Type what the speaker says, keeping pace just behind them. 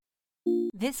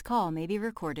This call may be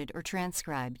recorded or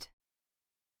transcribed.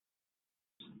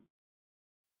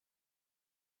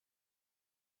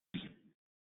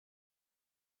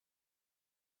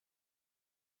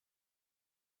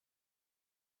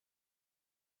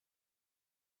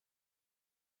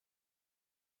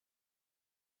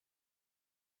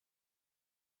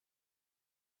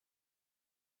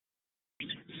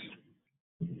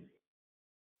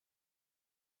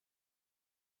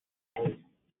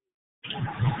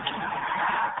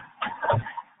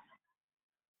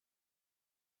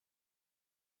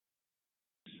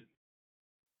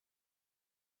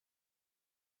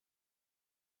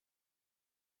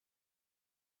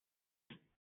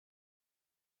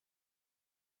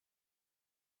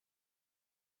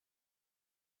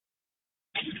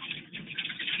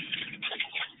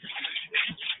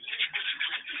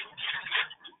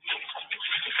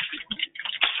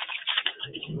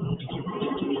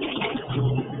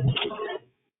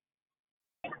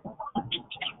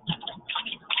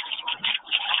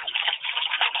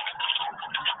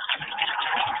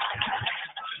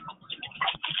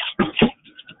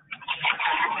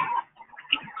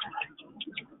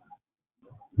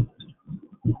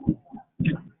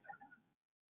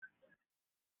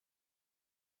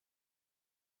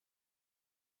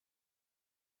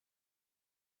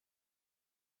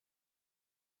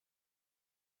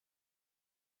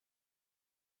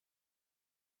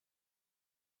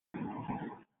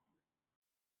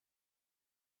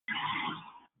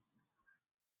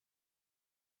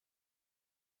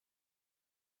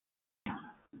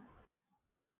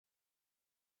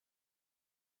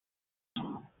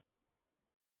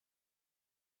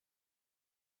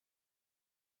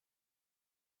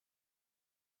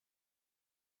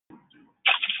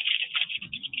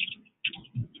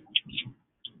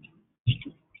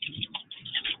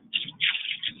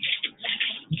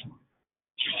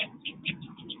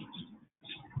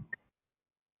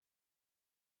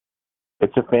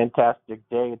 It's a fantastic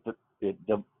day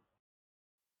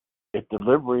at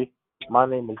delivery. My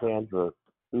name is Andrew.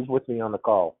 Who's with me on the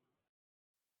call?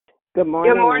 Good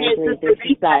morning, Andrew. Sister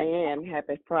This is Diane.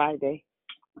 Happy Friday.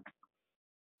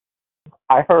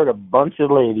 I heard a bunch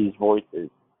of ladies' voices.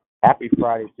 Happy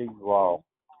Friday to you all.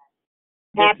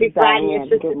 Happy This is Friday, Diane.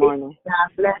 and Sister Good morning.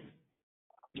 God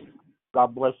bless.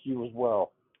 God bless you as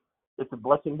well. It's a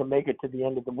blessing to make it to the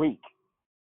end of the week.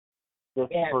 This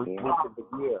first week of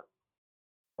the year.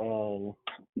 And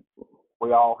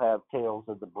we all have tales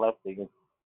of the blessing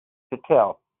to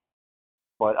tell.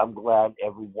 But I'm glad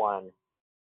everyone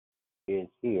is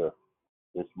here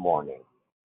this morning.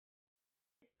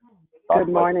 Good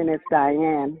morning, it's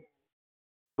Diane.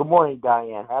 Good morning,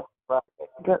 Diane. Happy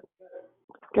Friday.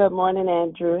 Good morning,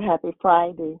 Andrew. Happy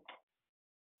Friday.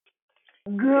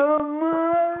 Good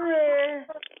morning,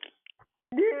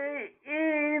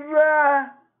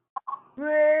 Eva.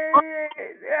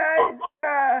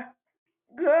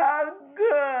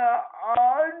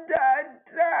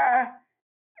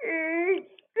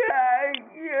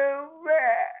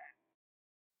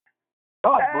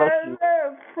 God bless you.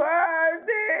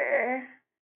 Friday.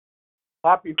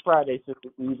 Happy Friday, Sister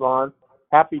Yvonne.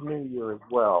 Happy New Year as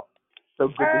well. So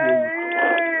good to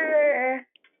hear you.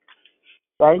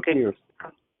 Thank you.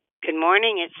 Good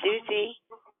morning, it's Susie.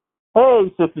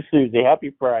 Hey, Sister Susie.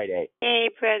 Happy Friday. Hey,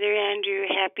 Brother Andrew.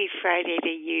 Happy Friday to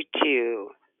you, too.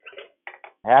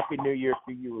 Happy New Year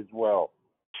to you as well.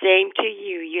 Same to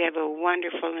you. You have a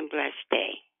wonderful and blessed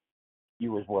day.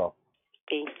 You as well.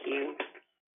 Thank you.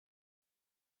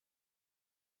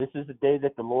 This is the day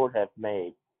that the Lord hath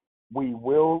made. We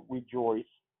will rejoice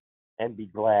and be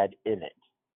glad in it.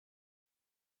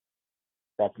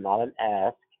 That's not an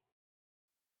ask.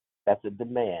 That's a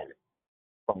demand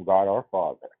from God our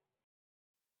Father.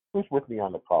 Who's with me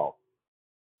on the call?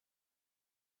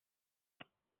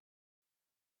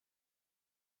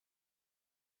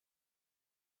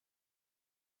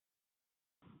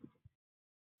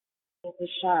 This is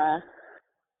Shara.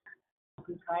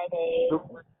 Happy Friday.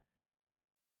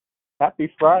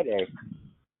 Happy Friday,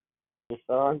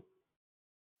 son.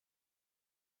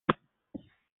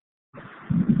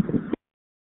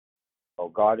 Oh,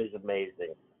 God is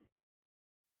amazing.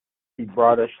 He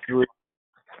brought us through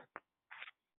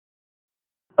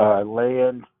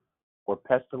land where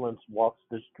pestilence walks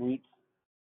the streets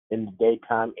in the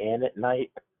daytime and at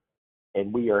night,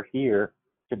 and we are here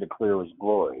to declare His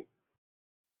glory.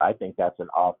 I think that's an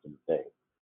awesome thing.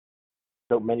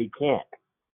 So many can't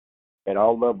at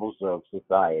all levels of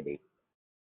society,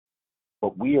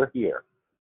 but we are here.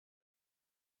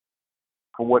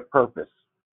 For what purpose?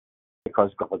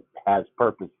 Because God has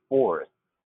purpose for us.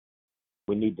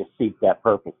 We need to seek that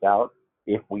purpose out.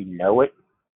 If we know it,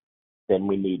 then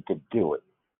we need to do it.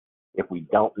 If we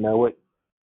don't know it,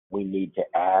 we need to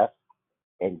ask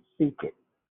and seek it.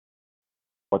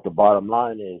 But the bottom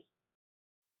line is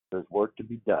there's work to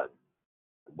be done.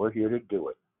 We're here to do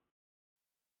it.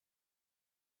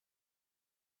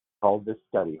 Call this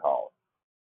study hall.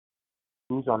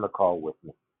 Who's on the call with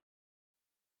me?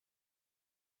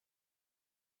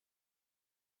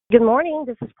 Good morning.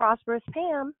 This is Prosperous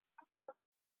Pam.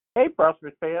 Hey,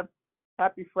 Prosperous Pam.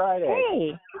 Happy Friday.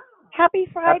 Hey, happy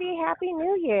Friday. Happy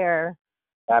New Year.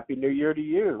 Happy New Year to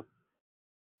you.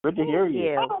 Good to hear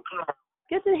you.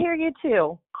 Good to hear you,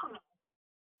 too.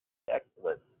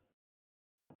 Excellent.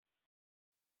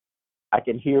 I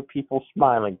can hear people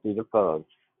smiling through the phone.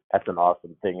 That's an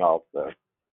awesome thing also.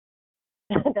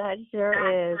 That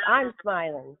sure is. I'm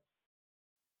smiling.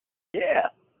 Yeah.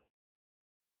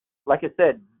 Like I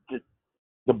said, just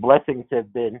the blessings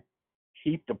have been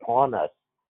heaped upon us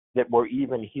that we're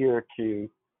even here to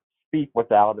speak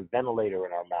without a ventilator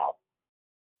in our mouth,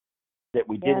 that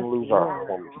we didn't lose our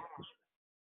homes.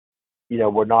 You know,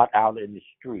 we're not out in the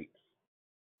streets.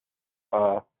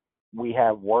 We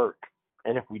have work,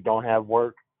 and if we don't have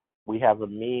work, we have a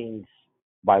means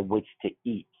by which to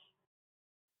eat.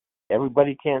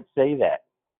 Everybody can't say that.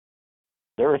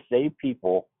 There are saved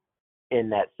people in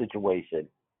that situation.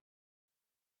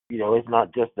 You know, it's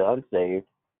not just the unsaved,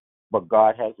 but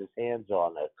God has his hands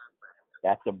on us.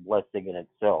 That's a blessing in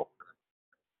itself.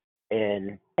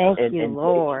 And Thank you,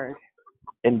 Lord.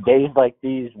 In days like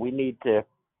these, we need to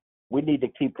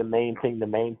keep the main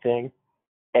thing,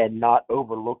 and not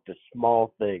overlook the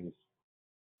small things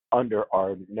under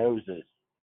our noses.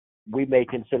 We may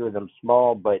consider them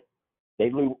small, but they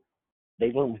loom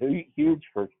huge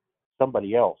for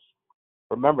somebody else.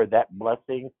 Remember that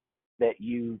blessing that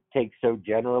you take so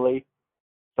generally,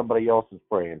 somebody else is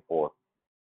praying for.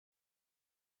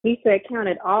 He said, count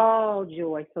it all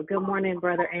joy. So good morning,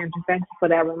 Brother Andrew. Thank you for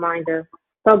that reminder.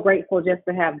 So grateful just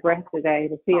to have breath today,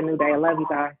 to see a new day. I love you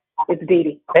guys. It's Dee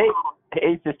Dee.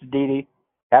 Hey, Sister Dee Dee.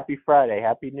 Happy Friday.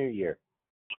 Happy New Year.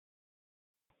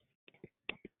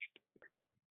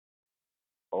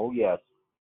 Oh, yes.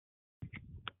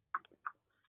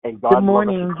 And God Good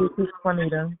morning. This is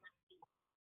Juanita.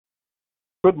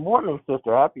 Good morning,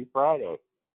 sister. Happy Friday.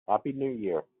 Happy New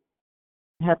Year.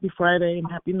 Happy Friday and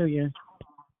Happy New Year.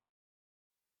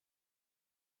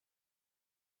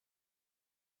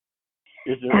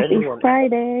 Happy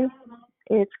Friday.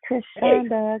 It's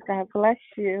Krishanda. Hey. God bless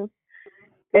you.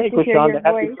 Hey, Krishanda.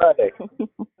 Happy Friday.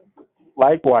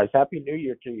 Likewise. Happy New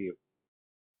Year to you.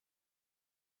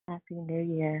 Happy New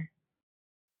Year.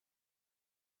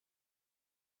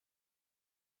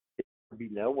 There be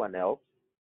no one else.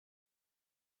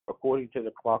 According to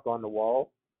the clock on the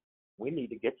wall, we need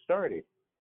to get started.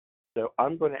 So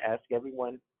I'm going to ask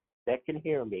everyone that can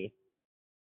hear me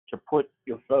to put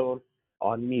your phone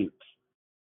on mute.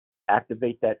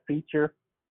 Activate that feature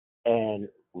and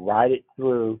ride it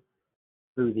through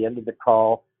the end of the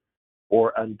call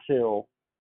or until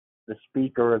the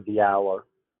speaker of the hour,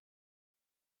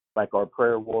 like our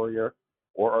prayer warrior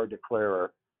or our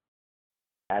declarer,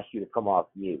 asks you to come off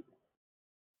mute.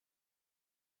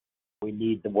 We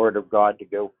need the Word of God to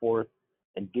go forth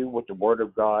and do what the Word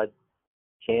of God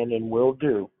can and will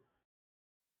do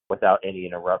without any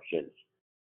interruptions.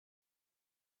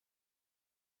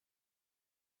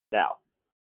 Now,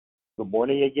 good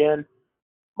morning again.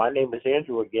 My name is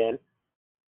Andrew again,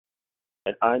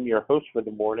 and I'm your host for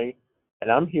the morning,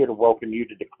 and I'm here to welcome you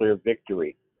to Declare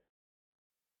Victory.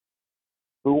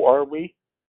 Who are we?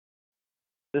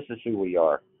 This is who we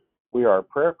are. We are a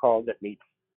prayer call that meets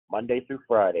Monday through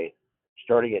Friday,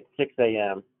 starting at 6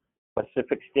 a.m.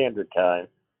 Pacific Standard Time,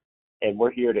 and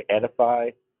we're here to edify,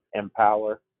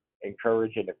 empower,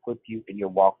 encourage, and equip you in your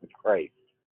walk with Christ.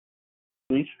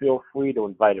 Please feel free to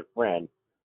invite a friend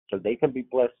so they can be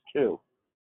blessed too.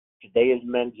 Today is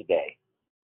Men's Day.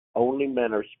 Only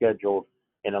men are scheduled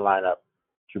in a lineup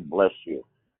to bless you.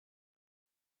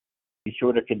 Be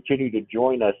sure to continue to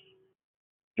join us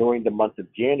during the month of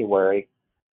January.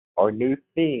 Our new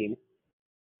theme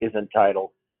is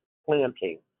entitled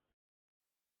Planting,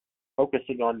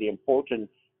 focusing on the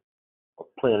importance of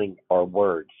planting our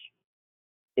words,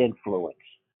 influence,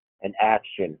 and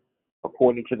action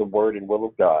according to the word and will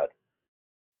of God.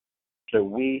 So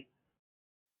we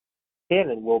can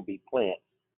and will be plants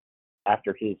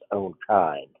after his own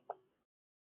kind,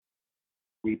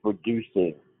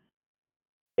 reproducing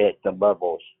at the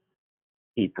levels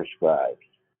he prescribes.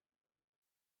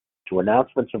 Two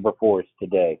announcements are before us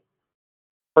today.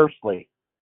 Firstly,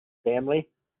 family,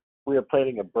 we are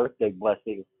planning a birthday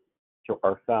blessing to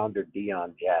our founder,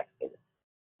 Dion Jackson,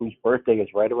 whose birthday is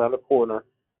right around the corner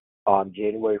on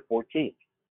January 14th.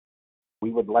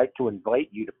 We would like to invite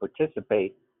you to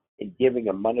participate in giving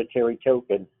a monetary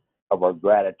token of our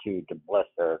gratitude to bless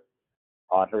her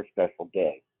on her special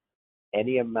day.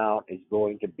 Any amount is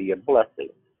going to be a blessing.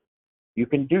 You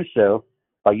can do so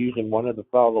by using one of the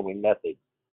following methods.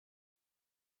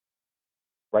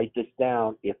 Write this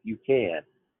down if you can.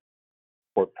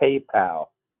 For PayPal,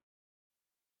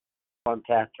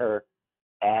 contact her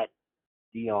at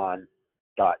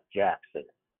Dion.Jackson.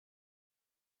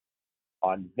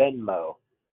 On Venmo,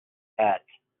 at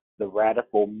The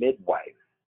Radical Midwife.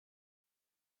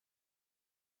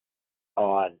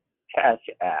 On Cash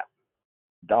App,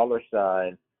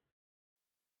 $,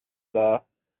 The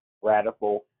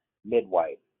Radical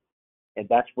Midwife. And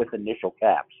that's with initial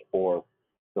caps, or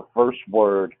the first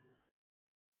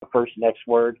next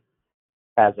word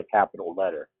has a capital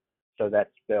letter. So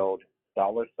that's spelled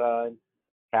 $,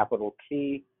 capital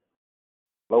T,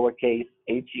 lowercase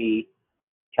he,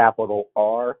 capital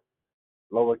R,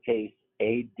 lowercase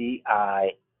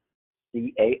adical,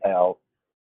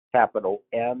 capital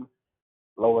M,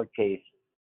 lowercase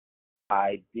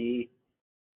idwife.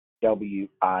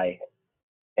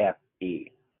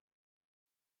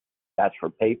 That's for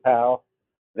PayPal,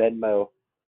 Venmo,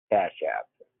 Cash App.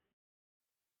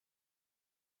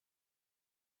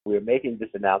 We're making this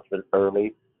announcement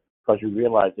early because we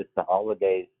realize it's the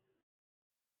holidays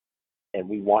and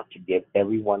we want to give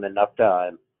everyone enough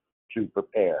time to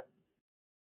prepare.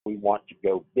 We want to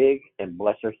go big and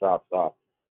bless her socks off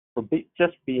for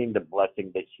just being the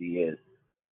blessing that she is.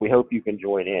 We hope you can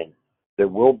join in. There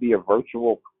will be a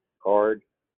virtual card,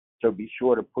 so be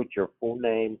sure to put your full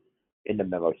name in the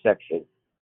memo section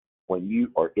when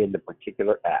you are in the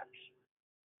particular apps.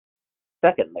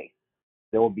 Secondly,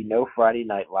 there will be no Friday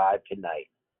Night Live tonight.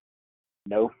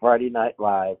 No Friday Night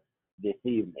Live this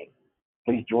evening.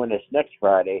 Please join us next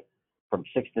Friday from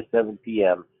 6 to 7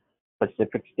 p.m.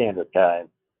 Pacific Standard Time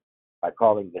by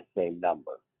calling the same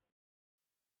number.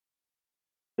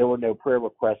 There were no prayer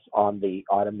requests on the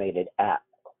automated app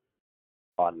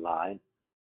online,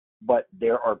 but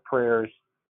there are prayers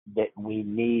that we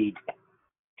need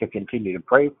to continue to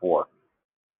pray for.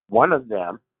 One of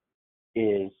them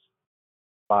is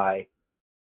by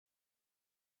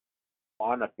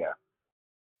Monica.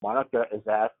 Monica is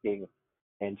asking,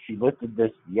 and she listed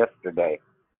this yesterday,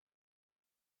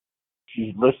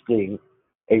 she's listing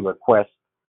a request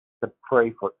to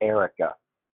pray for Erica,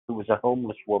 who was a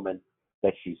homeless woman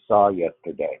that she saw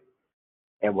yesterday.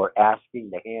 And we're asking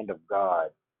the hand of God,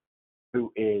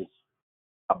 who is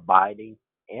abiding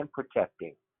and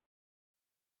protecting,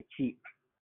 to keep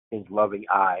his loving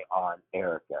eye on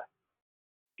Erica,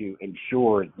 to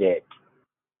ensure that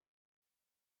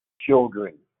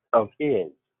children of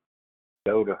his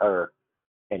go to her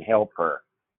and help her,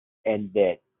 and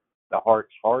that the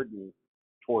hearts hardened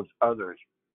towards others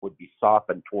would be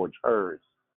softened towards hers,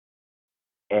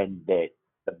 and that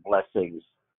the blessings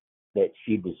that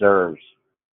she deserves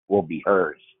will be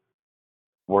hers.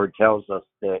 Word tells us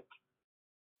that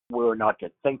we're not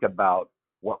to think about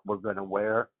what we're going to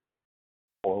wear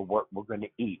or what we're going to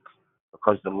eat,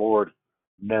 because the Lord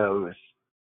knows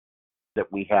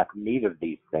that we have need of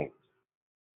these things.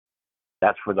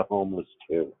 That's for the homeless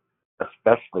too,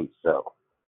 especially so.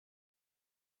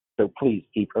 So please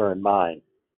keep her in mind.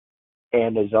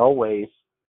 And as always,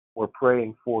 we're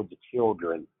praying for the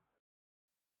children.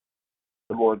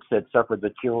 The Lord said, suffer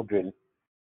the children,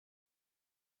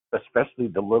 especially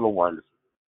the little ones,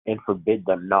 and forbid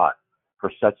them not,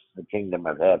 for such is the kingdom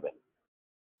of heaven.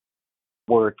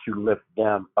 We're to lift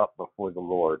them up before the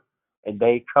Lord. And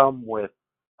they come with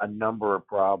a number of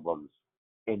problems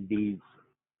in these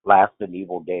last and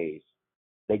evil days.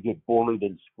 They get bullied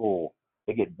in school.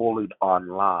 They get bullied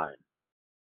online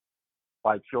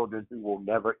by children who will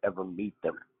never ever meet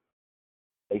them.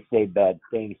 They say bad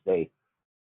things. They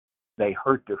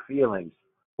hurt their feelings.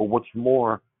 But what's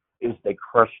more is they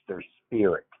crush their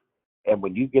spirit. And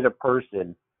when you get a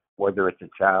person, whether it's a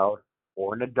child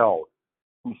or an adult,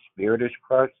 whose spirit is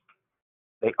crushed,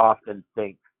 they often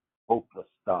think hopeless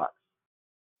thoughts.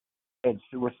 And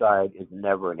suicide is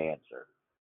never an answer.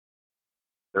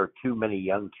 There are too many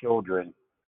young children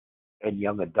and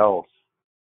young adults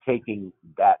taking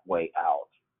that way out.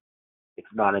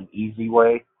 It's not an easy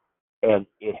way, and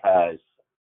it has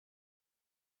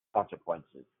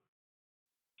consequences.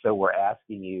 So we're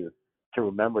asking you to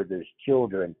remember there's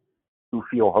children who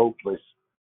feel hopeless,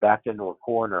 backed into a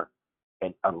corner,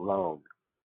 and alone.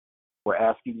 We're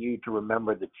asking you to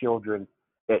remember the children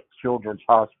at children's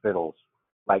hospitals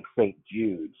like St.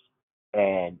 Jude's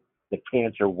and the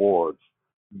cancer wards,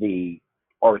 the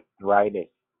arthritis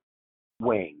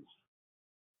wings.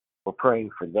 We're praying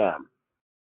for them.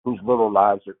 whose little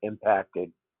lives are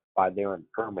impacted by their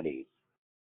infirmities,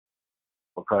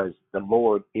 because the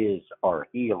Lord is our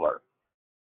healer.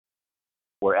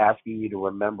 We're asking you to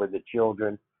remember the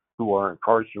children who are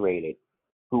incarcerated,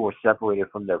 who are separated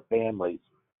from their families.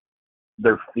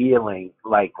 They're feeling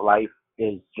like life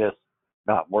is just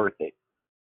not worth it.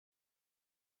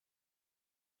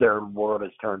 Their world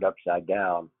is turned upside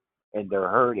down and they're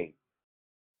hurting.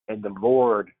 And the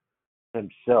Lord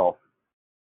Himself,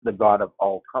 the God of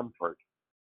all comfort,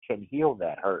 can heal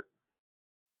that hurt.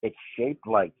 It's shaped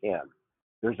like Him.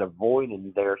 There's a void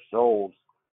in their souls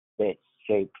that's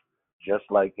shaped just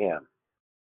like Him.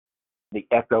 The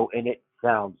echo in it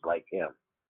sounds like Him.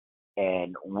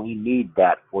 And we need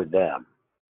that for them.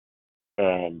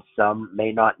 And some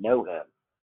may not know Him.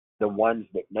 The ones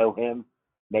that know Him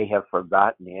may have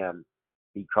forgotten Him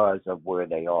because of where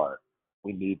they are.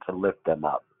 We need to lift them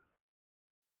up.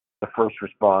 The first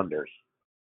responders,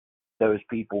 those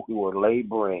people who are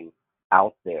laboring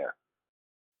out there,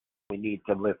 we need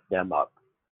to lift them up.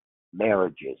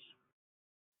 Marriages,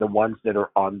 the ones that are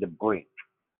on the brink,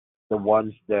 the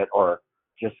ones that are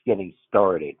just getting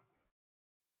started,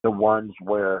 the ones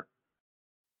where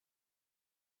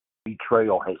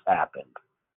betrayal has happened.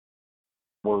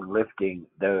 We're lifting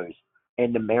those.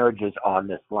 And the marriages on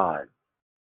this line,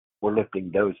 we're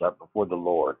lifting those up before the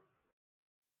Lord.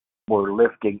 We're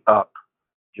lifting up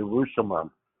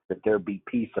Jerusalem, that there be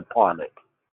peace upon it.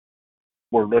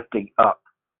 We're lifting up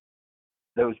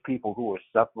those people who are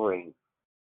suffering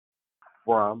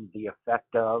from the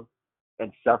effect of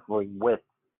and suffering with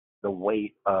the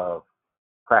weight of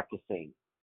practicing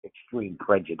extreme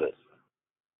prejudice.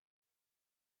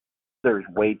 There's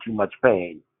way too much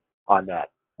pain on that.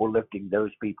 We're lifting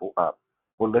those people up.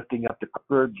 We're lifting up the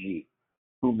clergy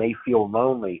who may feel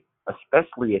lonely,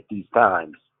 especially at these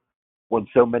times when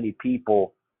so many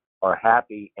people are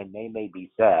happy and they may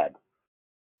be sad,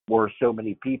 where so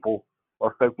many people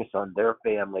are focused on their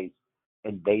families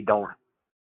and they don't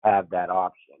have that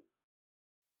option,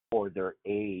 or they're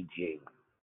aging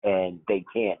and they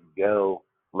can't go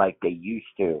like they used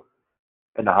to.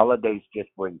 And the holidays just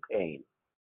bring pain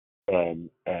and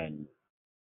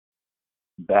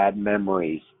bad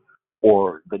memories,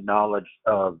 or the knowledge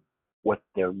of what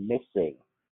they're missing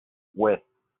with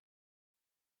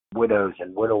widows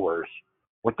and widowers,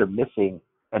 what they're missing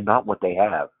and not what they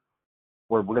have.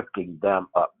 We're lifting them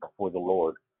up before the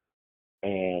Lord.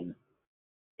 And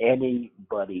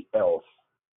anybody else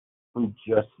who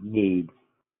just needs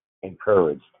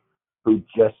encouraged, who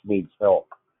just needs help,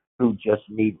 who just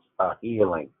needs a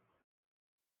healing,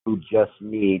 who just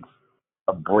needs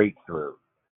a breakthrough,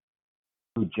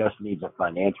 who just needs a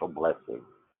financial blessing,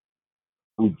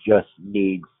 who just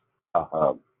needs a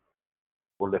hug.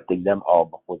 We're lifting them all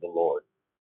before the Lord.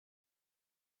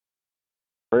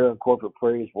 Prayer and corporate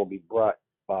praise will be brought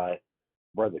by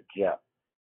Brother Jeff.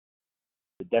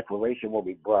 The declaration will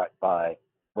be brought by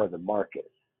Brother Marcus.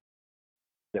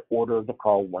 The order of the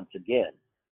call once again.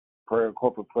 Prayer and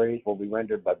corporate praise will be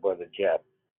rendered by Brother Jeff.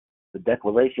 The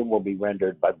declaration will be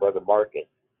rendered by Brother Marcus.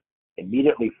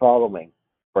 Immediately following,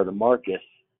 Brother Marcus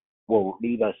will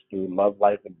lead us through Love,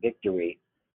 Life, and Victory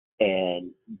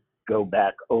and go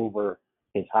back over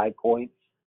his high points,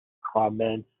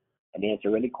 comments, and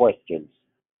answer any questions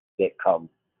that come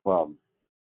from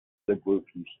the group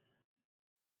he's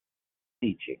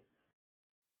teaching.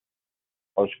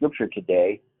 Our scripture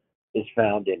today is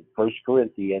found in 1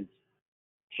 Corinthians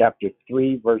chapter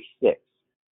 3, verse 6.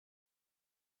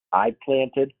 I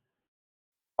planted,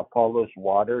 Apollos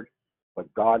watered,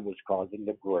 but God was causing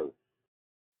the growth.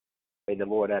 May the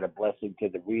Lord add a blessing to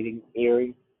the reading,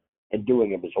 hearing, and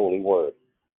doing of His holy word.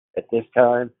 At this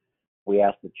time, we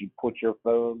ask that you put your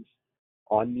phones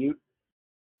on mute,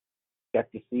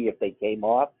 check to see if they came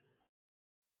off,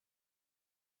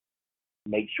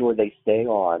 make sure they stay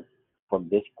on from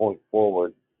this point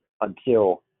forward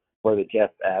until Brother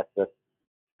Jeff asks us to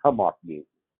come off mute.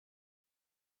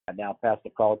 I now pass the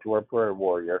call to our prayer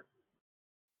warrior.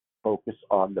 Focus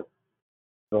on the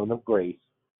throne of grace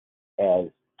as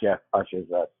Jeff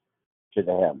ushers us to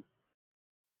the hymn.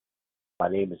 My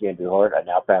name is Andrew Hart. I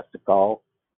now pass the call.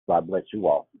 God bless you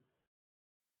all.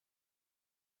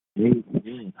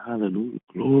 Amen. Hallelujah.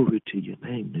 Glory to your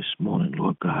name this morning,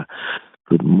 Lord God.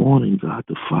 Good morning, God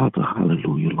the Father.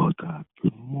 Hallelujah, Lord God.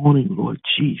 Good morning, Lord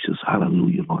Jesus.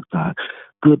 Hallelujah, Lord God.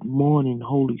 Good morning,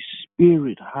 Holy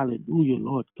Spirit. Hallelujah,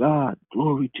 Lord God.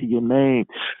 Glory to your name.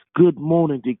 Good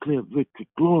morning, declare victory.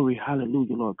 Glory.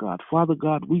 Hallelujah, Lord God. Father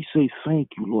God, we say thank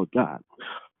you, Lord God,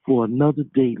 for another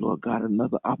day, Lord God,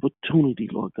 another opportunity,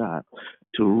 Lord God,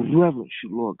 to reverence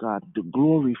you, Lord God, to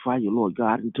glorify you, Lord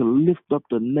God, and to lift up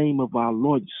the name of our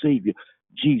Lord and Savior,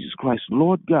 Jesus Christ.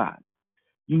 Lord God,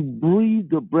 you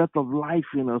breathed the breath of life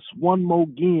in us one more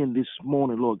again this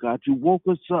morning, Lord God. You woke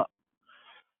us up,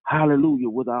 hallelujah,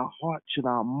 with our hearts and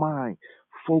our mind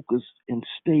focused and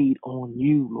stayed on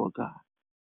you, Lord God.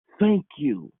 Thank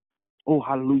you. Oh,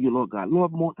 hallelujah, Lord God.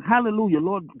 Hallelujah,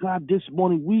 Lord God, this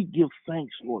morning we give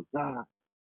thanks, Lord God.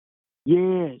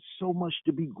 Yeah, so much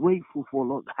to be grateful for,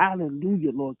 Lord.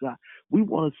 Hallelujah, Lord God. We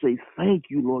want to say thank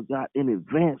you, Lord God, in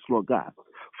advance, Lord God,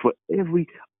 for every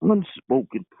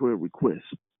unspoken prayer request.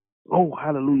 Oh,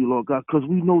 hallelujah, Lord God, because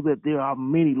we know that there are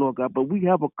many, Lord God, but we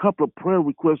have a couple of prayer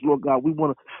requests, Lord God, we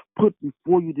want to put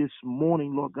before you this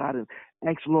morning, Lord God, and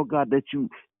ask, Lord God, that you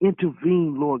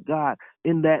intervene, Lord God,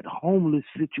 in that homeless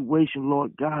situation,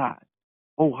 Lord God.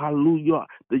 Oh, hallelujah.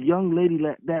 The young lady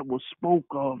that was spoke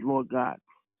of, Lord God.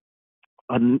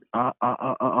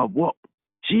 What?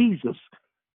 Jesus,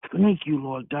 thank you,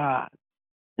 Lord God.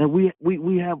 And we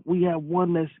have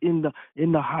one that's in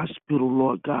the hospital,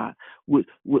 Lord God, with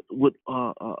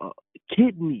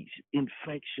kidneys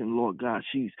infection, Lord God.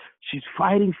 She's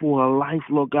fighting for her life,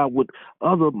 Lord God, with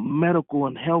other medical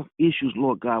and health issues,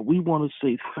 Lord God. We want to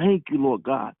say thank you, Lord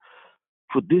God,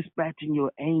 for dispatching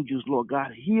your angels, Lord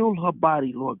God. Heal her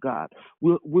body, Lord God.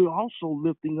 We're also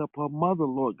lifting up her mother,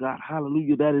 Lord God.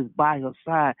 Hallelujah. That is by her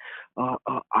side,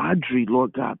 Audrey,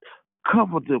 Lord God.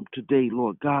 Cover them today,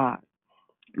 Lord God.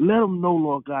 Let them know,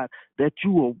 Lord God, that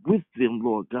you are with them,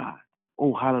 Lord God.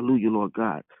 Oh, hallelujah, Lord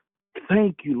God.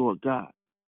 Thank you, Lord God,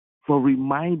 for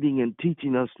reminding and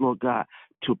teaching us, Lord God,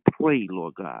 to pray,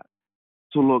 Lord God.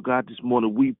 So, Lord God, this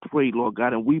morning we pray, Lord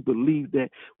God, and we believe that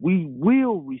we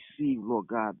will receive, Lord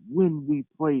God, when we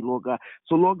pray, Lord God.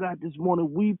 So, Lord God, this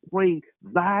morning we pray,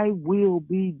 thy will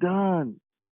be done.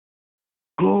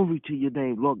 Glory to your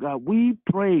name, Lord God. We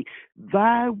pray,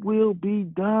 thy will be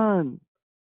done.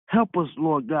 Help us,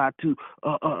 Lord God, to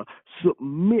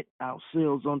submit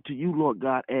ourselves unto you, Lord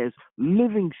God, as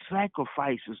living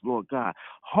sacrifices, Lord God.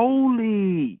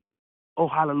 Holy. Oh,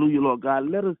 hallelujah, Lord God.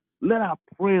 Let our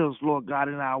prayers, Lord God,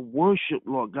 and our worship,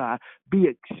 Lord God, be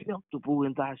acceptable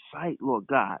in thy sight, Lord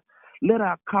God. Let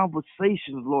our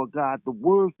conversations, Lord God, the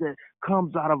words that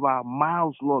comes out of our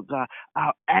mouths, Lord God,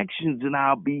 our actions and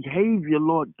our behavior,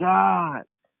 Lord God,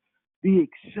 be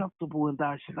acceptable in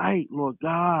thy sight, Lord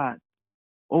God.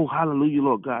 Oh, hallelujah,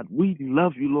 Lord God. We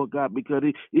love you, Lord God, because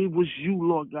it was you,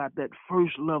 Lord God, that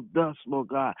first loved us, Lord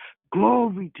God.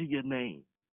 Glory to your name.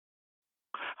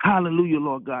 Hallelujah,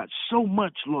 Lord God. So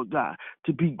much, Lord God,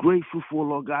 to be grateful for,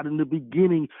 Lord God, in the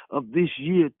beginning of this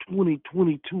year,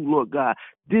 2022, Lord God.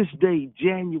 This day,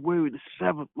 January the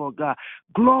 7th, Lord God.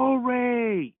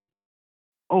 Glory.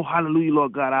 Oh, hallelujah,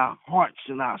 Lord God. Our hearts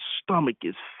and our stomach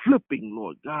is flipping,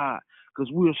 Lord God,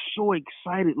 because we are so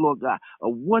excited, Lord God,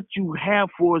 of what you have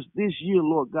for us this year,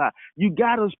 Lord God. You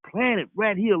got us planted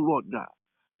right here, Lord God.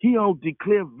 Here on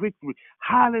Declare Victory.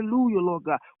 Hallelujah, Lord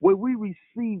God, where we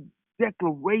receive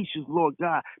declarations, Lord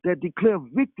God, that declare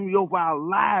victory over our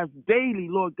lives daily,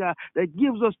 Lord God, that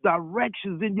gives us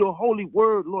directions in your holy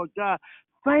word, Lord God.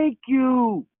 Thank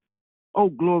you. Oh,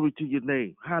 glory to your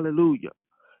name. Hallelujah.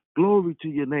 Glory to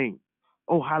your name.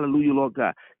 Oh, hallelujah, Lord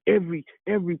God. Every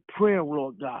prayer,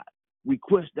 Lord God,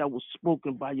 request that was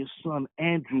spoken by your son,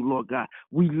 Andrew, Lord God,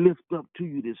 we lift up to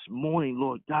you this morning,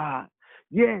 Lord God.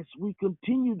 Yes, we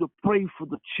continue to pray for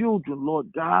the children,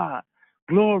 Lord God.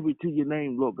 Glory to your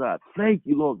name, Lord God. Thank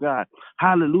you, Lord God.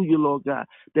 Hallelujah, Lord God,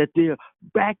 that they're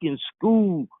back in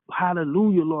school.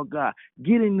 Hallelujah, Lord God.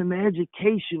 Getting an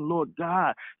education, Lord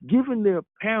God. Giving their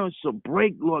parents a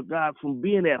break, Lord God, from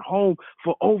being at home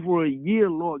for over a year,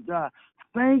 Lord God.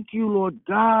 Thank you, Lord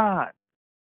God.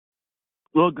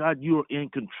 Lord God, you're in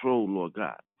control, Lord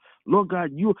God. Lord God,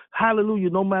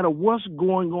 hallelujah, no matter what's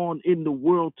going on in the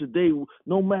world today,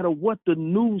 no matter what the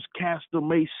newscaster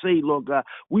may say, Lord God,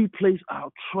 we place our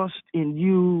trust in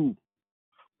you.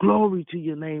 Glory to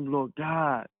your name, Lord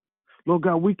God. Lord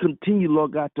God, we continue,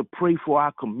 Lord God, to pray for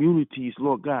our communities,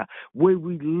 Lord God, where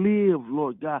we live,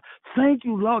 Lord God. Thank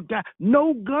you, Lord God.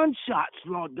 No gunshots,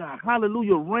 Lord God.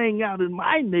 Hallelujah, rang out in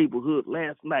my neighborhood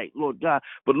last night, Lord God.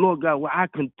 But, Lord God, where I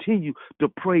continue to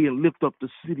pray and lift up the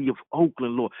city of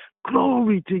Oakland, Lord.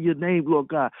 Glory to your name, Lord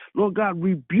God. Lord God,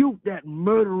 rebuke that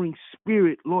murdering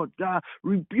spirit, Lord God.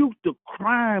 Rebuke the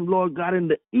crime, Lord God,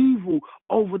 and the evil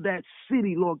over that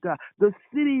city, Lord God. The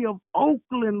city of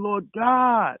Oakland, Lord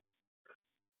God.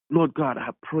 Lord God,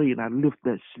 I pray and I lift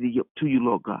that city up to you,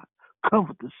 Lord God.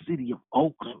 Cover the city of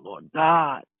Oakland, Lord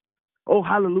God. Oh,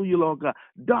 hallelujah, Lord God.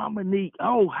 Dominique,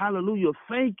 oh, hallelujah.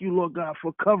 Thank you, Lord God,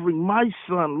 for covering my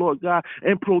son, Lord God,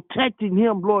 and protecting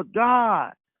him, Lord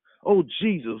God. Oh,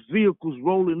 Jesus, vehicles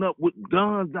rolling up with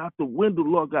guns out the window,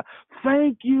 Lord God.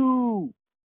 Thank you.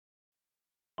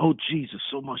 Oh, Jesus,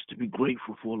 so much to be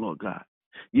grateful for, Lord God.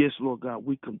 Yes, Lord God,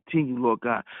 we continue, Lord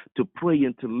God, to pray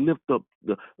and to lift up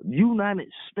the United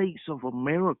States of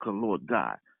America, Lord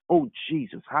God. Oh,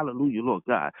 Jesus, hallelujah, Lord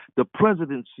God. The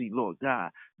presidency, Lord God.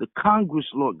 The Congress,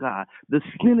 Lord God. The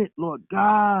Senate, Lord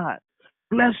God.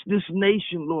 Bless this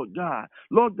nation, Lord God.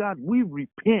 Lord God, we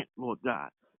repent, Lord God.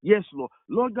 Yes, Lord.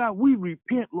 Lord God, we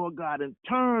repent, Lord God, and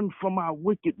turn from our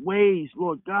wicked ways,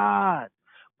 Lord God.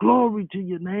 Glory to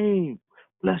your name.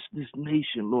 Bless this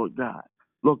nation, Lord God.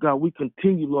 Lord God, we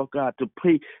continue, Lord God, to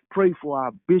pray for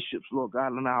our bishops, Lord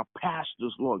God, and our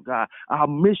pastors, Lord God, our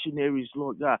missionaries,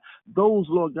 Lord God, those,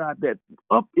 Lord God, that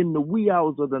up in the wee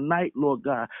hours of the night, Lord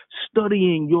God,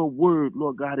 studying your word,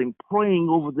 Lord God, and praying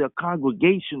over their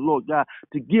congregation, Lord God,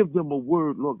 to give them a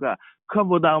word, Lord God.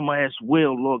 Cover them as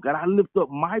well, Lord God. I lift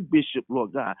up my bishop,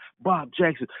 Lord God, Bob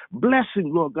Jackson. Bless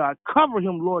him, Lord God. Cover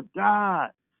him, Lord God,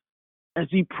 as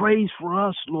he prays for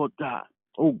us, Lord God.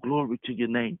 Oh, glory to your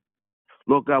name.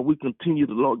 Lord God, we continue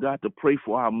to, Lord God, to pray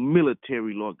for our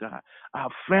military, Lord God, our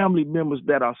family members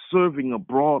that are serving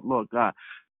abroad, Lord God.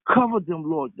 Cover them,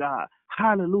 Lord God.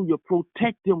 Hallelujah.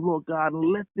 Protect them, Lord God,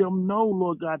 and let them know,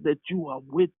 Lord God, that you are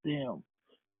with them.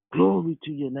 Glory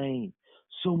to your name.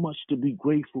 So much to be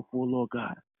grateful for, Lord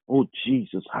God. Oh,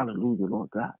 Jesus. Hallelujah, Lord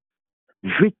God.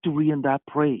 Victory in thy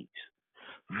praise.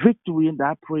 Victory in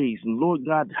thy praise. And Lord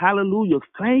God, hallelujah.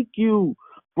 Thank you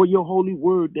for your holy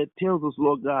word that tells us,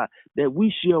 Lord God, that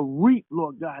we shall reap,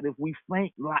 Lord God, if we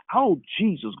faint not. Oh,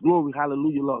 Jesus, glory,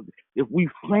 hallelujah, Lord. If we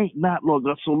faint not, Lord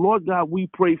God. So, Lord God, we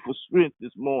pray for strength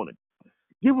this morning.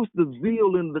 Give us the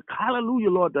zeal and the, hallelujah,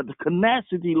 Lord, the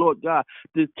tenacity, Lord God,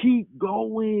 to keep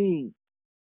going.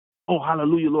 Oh,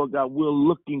 hallelujah, Lord God. We're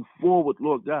looking forward,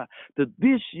 Lord God, to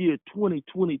this year,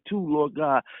 2022, Lord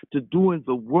God, to doing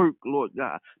the work, Lord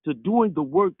God, to doing the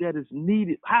work that is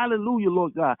needed. Hallelujah,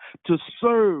 Lord God, to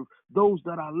serve those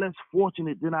that are less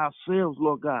fortunate than ourselves,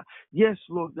 Lord God. Yes,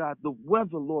 Lord God, the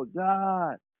weather, Lord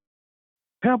God.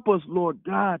 Help us, Lord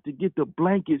God, to get the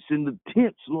blankets and the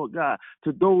tents, Lord God,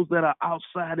 to those that are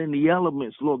outside in the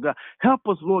elements, Lord God. Help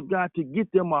us, Lord God, to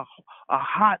get them a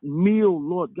hot meal,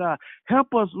 Lord God.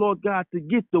 Help us, Lord God, to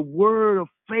get the word of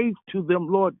faith to them,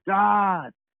 Lord God.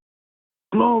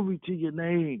 Glory to your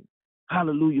name.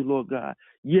 Hallelujah, Lord God.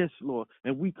 Yes, Lord.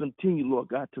 And we continue, Lord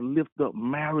God, to lift up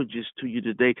marriages to you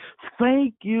today.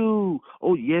 Thank you.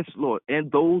 Oh, yes, Lord.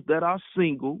 And those that are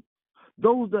single,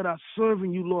 those that are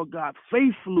serving you, Lord God,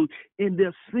 faithfully in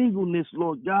their singleness,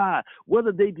 Lord God,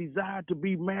 whether they desire to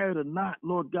be married or not,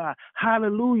 Lord God.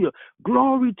 Hallelujah.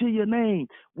 Glory to your name.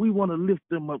 We want to lift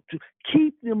them up, to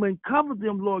keep them and cover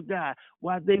them, Lord God,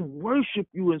 while they worship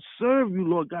you and serve you,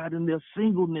 Lord God, in their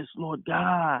singleness, Lord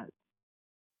God.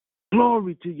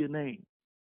 Glory to your name.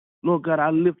 Lord God, I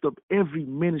lift up every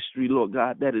ministry, Lord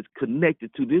God, that is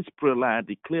connected to this prayer line,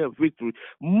 Declare Victory,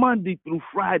 Monday through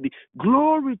Friday.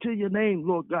 Glory to your name,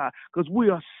 Lord God, because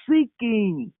we are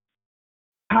seeking,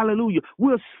 hallelujah,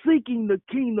 we're seeking the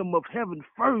kingdom of heaven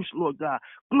first, Lord God.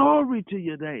 Glory to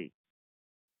your name.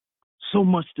 So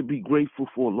much to be grateful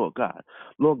for, Lord God.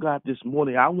 Lord God, this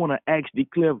morning I want to ask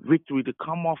Declare Victory to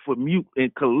come off of mute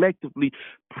and collectively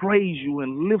praise you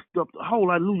and lift up the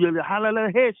hallelujah.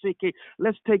 Hallelujah.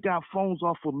 Let's take our phones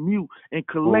off of mute and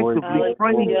collectively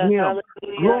praise him.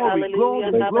 Glory,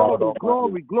 glory, glory,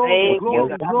 glory, glory,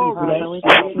 glory, glory.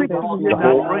 Victory in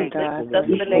thy praise.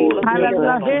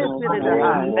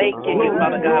 Thank you,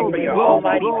 Father God, for your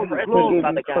almighty presence,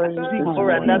 Father God,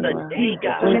 for another day,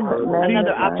 God,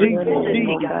 another opportunity.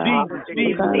 God. You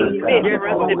see fit for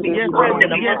us to be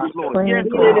present amongst Lord. Yes,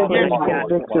 God.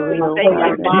 Thank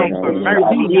you today for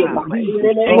mercy, God. Thank you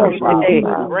today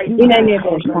for grace.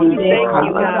 Thank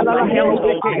you, God, for health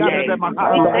on today.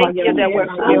 Thank you that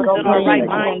we're close in our right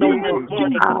mind on this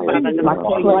morning, Father God.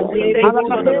 Thank you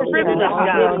for the privilege,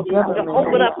 God, to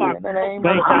open up our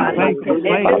Father God,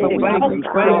 and just to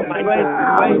talk, Almighty.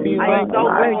 I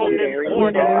exalt you on this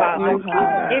morning, Father,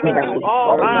 giving you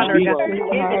all honor, God,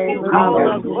 giving you all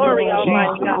the glory,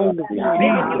 Almighty God,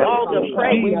 giving you all the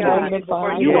praise, God,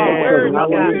 for you are worthy,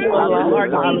 God. You are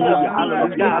King of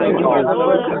kings, God. You are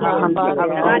Lord of lords.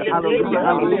 And I just lift you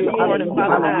up this morning,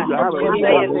 Father God, and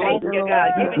saying thank you, God,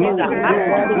 giving you the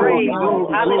highest praise.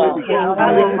 Hallelujah,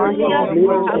 hallelujah,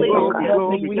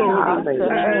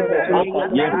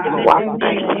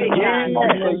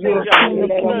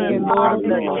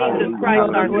 Jesus Christ,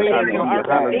 our Savior,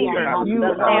 our Redeemer,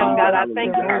 the Lamb, God. I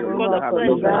thank you for the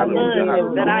flesh, God,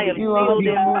 blood that I am sealed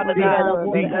in, Father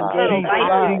God, the eternal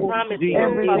life you promised me,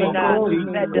 Father God,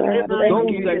 that deliverance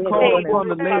those that call upon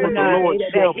the name of the Lord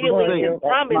shall be saved.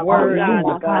 Word, God.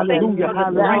 I thank you for the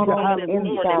right this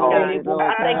morning, God. I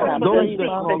thank you for the peace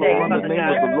today, Father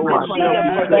God. The key of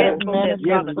forgetfulness,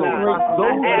 Father God. I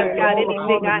ask God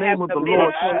anything I have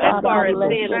committed as far as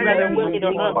sin, whether willing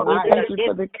or unwilling,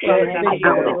 against Father God.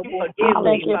 Forgive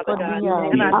me, Father God.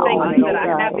 And I thank you that I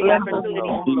have the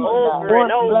opportunity over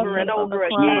and over and over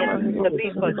again to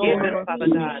be forgiven, Father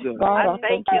God. I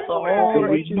thank you, Lord, for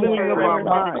renewing of our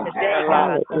minds today,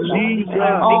 God.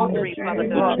 Victory, Father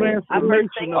God. I first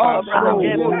thank you for Brother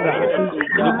Jim, he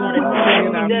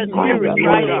does every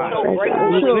Friday so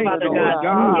grateful, Father God.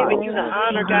 Giving you the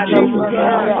honor, God, that you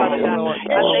deserve, Father God. I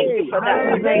thank you for that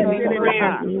amazing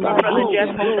prayer for Brother Jeff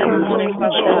this morning,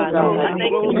 Father God. I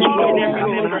thank you for each and every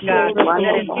member, God,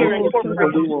 that is here in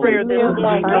corporate prayer this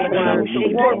morning, Father God. In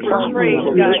corporate praise,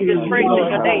 God, just praising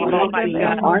your name, Almighty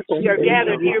God. We are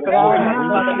gathered here before you,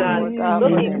 Father God,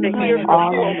 looking to hear from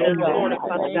you on this morning,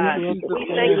 Father God. We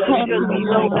thank you because we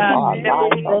know, God, that when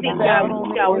we seek God, we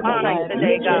shall find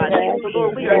today, God. So,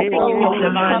 Lord, we are seeking your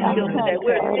divine will today.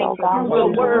 We're seeking your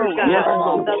word, God,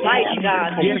 the light, God,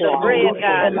 the bread,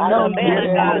 God, the manna,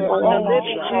 God, the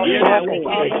living water, God. We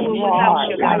can't do it without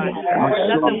you, God. We're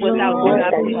nothing without you,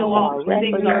 God. We know all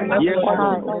things are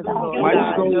possible. My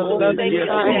soul says yes,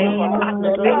 Lord.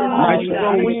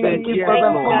 We thank you,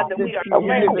 God, that we are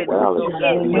planted in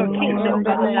your kingdom,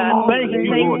 Father God. Thank you,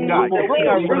 Lord God. That we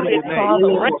are rooted in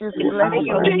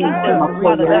your kingdom,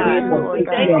 Father God. We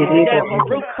thank you that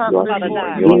Baruch, Father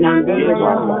God.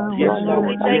 Yes, Lord.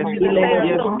 We thank you that they are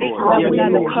so deep, Father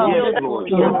God, that we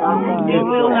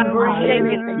will not be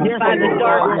shaken by the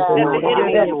darkness that the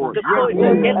enemy has deployed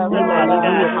against us, Father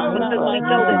God. Because we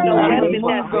know that no weapon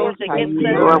that forms against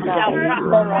us shall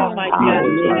prosper, Almighty God.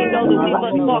 We know that we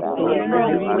must walk to and fro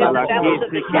in the valley of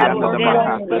the shadow of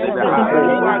death. But because of who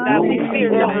you are, God, we fear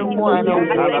no evil. I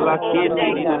thank you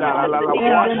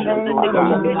for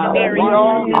today, visionary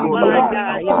on this line,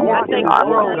 God. I thank you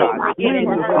for the beginning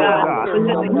for her, God,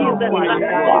 because it gives us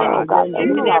opportunity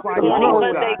each and every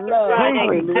Monday through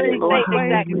Friday at the same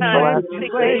exact time,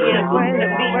 6 a.m. to be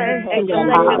and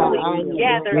collectively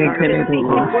gathered to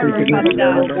seek your word, Father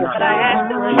God. But I ask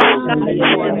that you, God,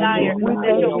 desire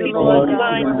that your people on the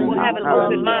line will have an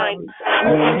open mind,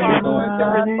 open heart to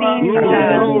receive you,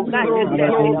 God, not just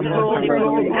that we this morning,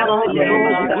 but throughout the day,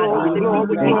 Father God. That you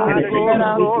would be honored and you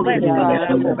would be blessed, Father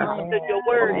God. Because your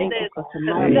word says to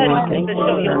study to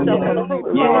show yourself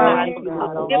approved, Father God.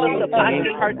 Give us a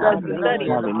posture heart to study,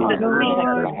 to seek,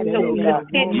 to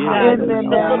repent, God, to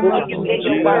look for you in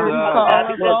your word, Father God,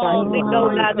 because we know,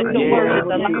 God, that your word is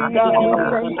alive. I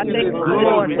thank you for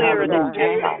your clarity that you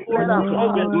pour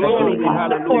on this morning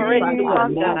to pour into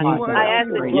us, God. I ask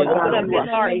that you open up his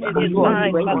heart and his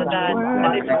mind, Father God, and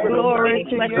that you restore any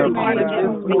fleshly bondages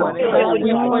and fill him with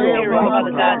your spirit,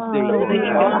 Father God, so that he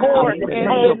can pour on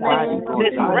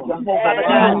this rest, Father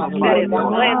God, that is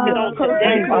planted on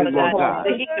today, Father God,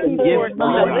 that he can pour the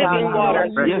living water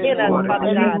in us,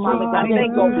 Father God. I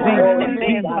thank you for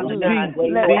advance, Father God. I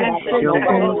ask that you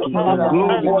grow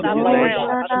unstopped around,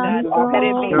 Father God, that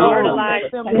it be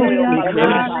fertilized soil, Father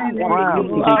God.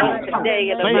 Today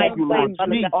in the mighty way,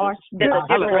 Father God, that the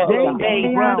difference is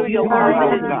made through your word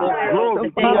that is declared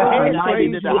today, Father God.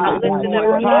 Listen up,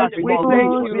 we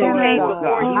thank you, Lord.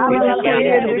 We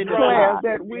declare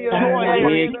that we are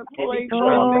in a place of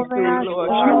victory, Lord.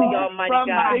 Truly, Almighty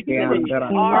God,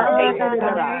 our able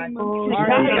God,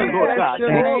 our able God,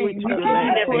 and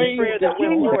every prayer that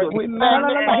went forth. We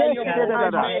magnify your holy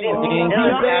name.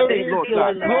 God, that you feel in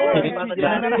the Lord, Father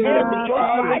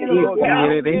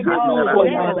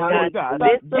God.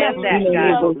 This just that,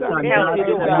 God. Count it,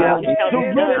 God. Count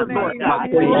it done, Lord God.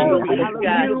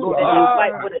 God, that you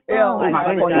fight with it, Father God.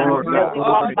 That we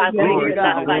walk by faith and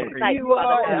not by sight,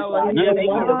 Father God.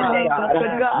 Thank you today, Father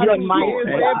God. You're mighty.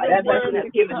 That blessing has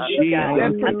given you, God. I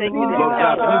thank you that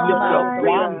you have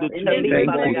freedom in me,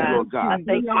 Father God. I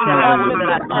thank you, God,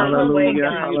 that I turn away,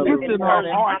 God. It's in our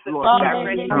heart, Lord God.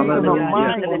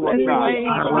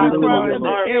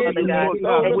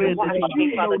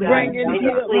 Bring it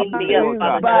here, clean me up,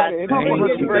 Father God.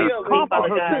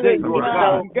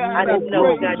 I didn't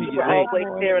know, God, you were always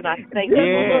there, and I thank you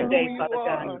for today, Father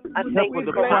God. I thank you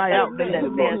for my husband that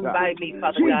stands by me,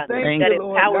 Father God, that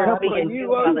empowers me in you,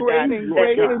 Father God,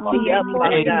 that lifts me up,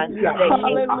 Father God, that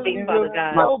keeps me, Father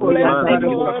God. I thank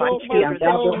you for my children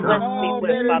that you bless me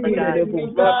with, Father God.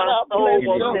 Lord, my soul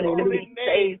wants them to be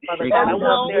saved, Father God. I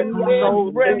want their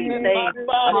souls to be saved.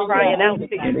 I'm crying out to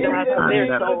you, God, for their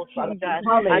souls, Father God.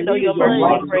 I know your mercy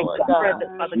and grace is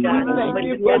present, Father God, but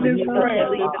you give in this prayer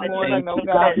this morning, oh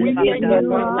God. We thank you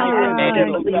for hearing us,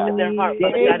 oh God. their heart,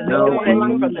 Father God, and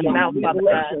confession from the mouth, Father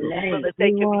God, so that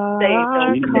they can be saved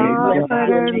on today, Father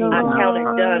God. I count it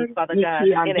done, Father God,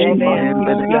 in advance,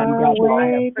 Father God.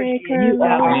 I appreciate you,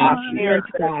 God, for my parents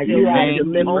that are still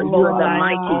on both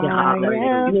sides,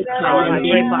 hallelujah. I'm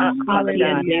grateful, Father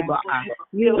God,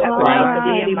 still have a right to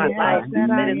be in my life.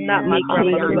 That is not my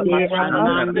grandmother, but my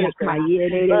brother and sister.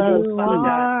 Love, Father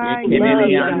God. Love,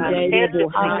 God.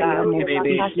 Tangible,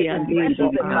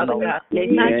 God. Father God.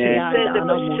 Not you said that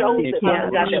the chosen,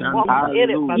 Father God, that walk in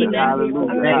it, Father God.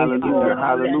 Hallelujah,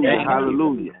 hallelujah,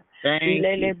 hallelujah. Thank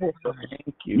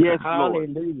you. Yes, Lord.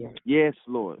 Hallelujah. Yes,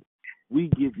 Lord. We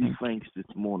give you thanks this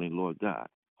morning, Lord God,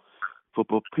 for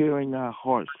preparing our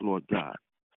hearts, Lord God,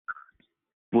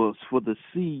 for the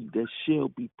seed that shall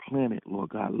be planted, Lord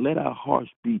God. Let our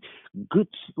hearts be good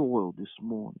soil this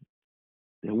morning,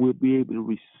 that we'll be able to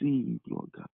receive,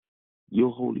 Lord God,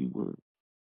 your holy word.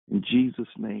 In Jesus'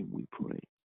 name we pray.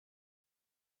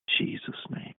 Jesus'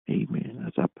 name, amen.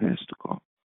 As I pass the call.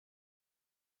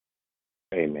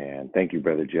 Amen. Thank you,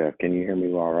 Brother Jeff. Can you hear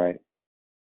me all right?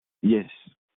 Yes.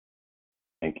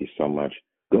 Thank you so much.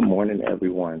 Good morning,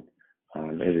 everyone.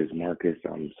 It is Marcus.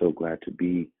 I'm so glad to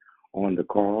be on the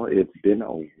call. It's been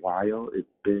a while.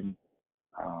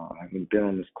 I haven't been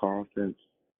on this call since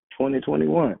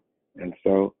 2021. And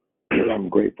so I'm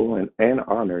grateful and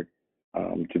honored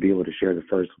to be able to share the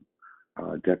first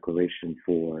declaration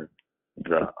for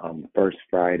the first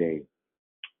Friday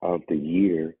of the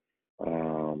year.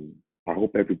 I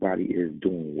hope everybody is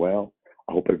doing well.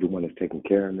 I hope everyone is taking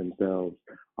care of themselves.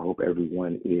 I hope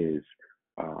everyone is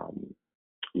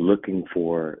looking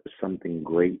for something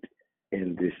great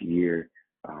in this year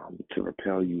to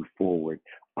propel you forward.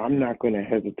 I'm not going to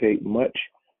hesitate much.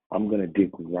 I'm going to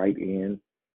dig right in.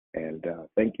 And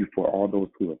thank you for all those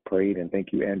who have prayed. And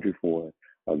thank you, Andrew, for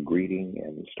a greeting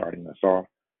and starting us off.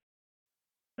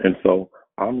 And so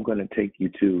I'm going to take you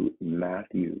to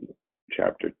Matthew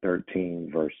chapter 13,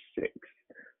 verse 6.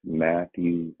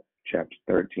 Matthew chapter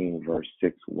 13, verse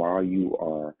 6. While you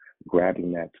are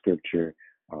grabbing that scripture,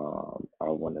 I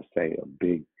want to say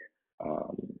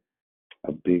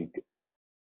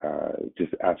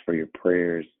just ask for your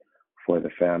prayers for the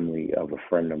family of a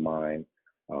friend of mine.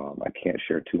 I can't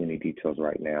share too many details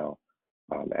right now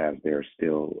as they're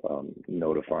still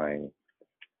notifying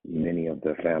many of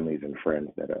the families and friends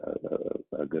that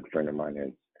a good friend of mine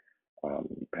has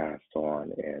passed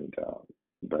on,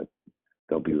 but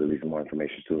they'll be releasing more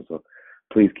information soon. So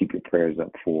please keep your prayers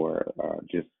up for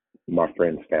just my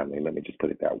friend's family. Let me just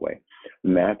put it that way.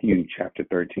 Matthew chapter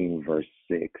 13, verse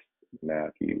 6.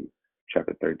 Matthew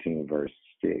chapter 13, verse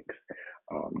 6.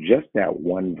 Just that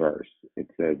one verse, it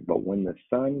says, "But when the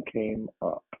sun came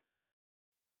up,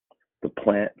 the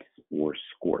plants were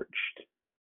scorched,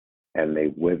 and they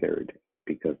withered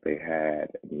because they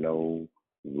had no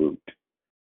root."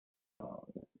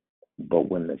 But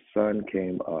when the sun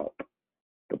came up,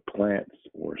 the plants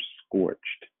were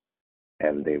scorched,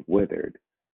 and they withered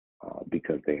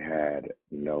because they had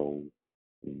no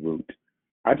root.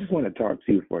 I just want to talk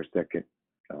to you for a second.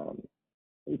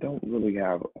 We don't really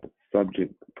have a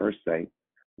subject per se,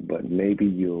 but maybe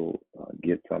you'll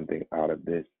get something out of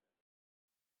this.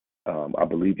 I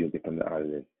believe you'll get something out of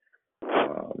this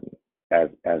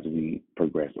as we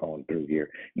progress on through here.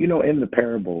 You know, in the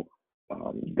parable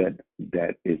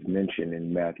that is mentioned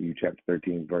in Matthew chapter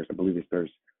 13, I believe it's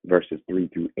verses 3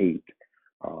 through 8,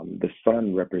 the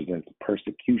sun represents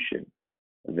persecution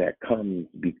that comes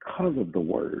because of the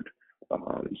word.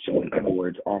 So in other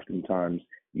words, oftentimes,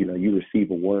 you know, you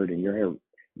receive a word and you're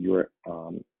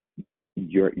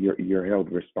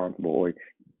held responsible, or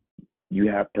you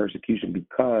have persecution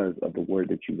because of the word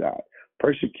that you got.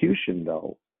 Persecution,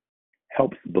 though,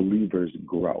 helps believers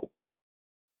grow.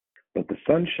 But the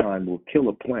sunshine will kill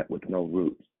a plant with no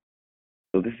roots.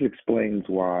 So this explains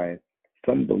why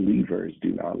some believers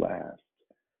do not last.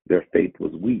 Their faith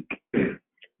was weak,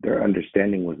 their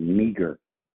understanding was meager,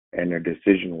 and their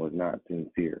decision was not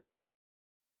sincere.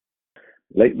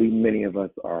 Lately, many of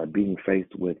us are being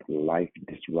faced with life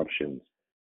disruptions.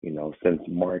 You know, since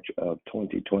March of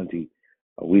 2020,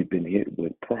 we've been hit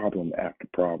with problem after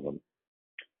problem,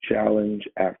 challenge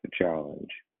after challenge,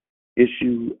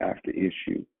 issue after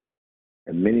issue.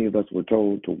 And many of us were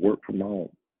told to work from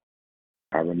home.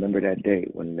 I remember that day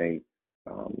when they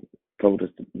told us,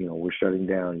 you know, we're shutting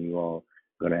down. You all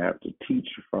going to have to teach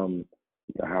from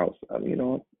the house. You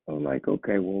know, I'm like,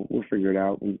 okay, well, we'll figure it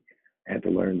out. We had to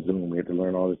learn Zoom. We had to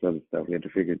learn all this other stuff. We had to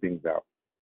figure things out.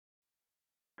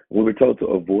 We were told to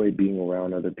avoid being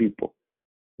around other people.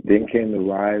 Then came the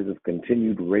rise of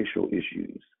continued racial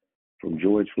issues, from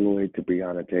George Floyd to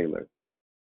Breonna Taylor.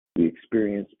 We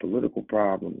experienced political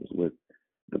problems with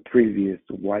the previous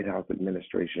White House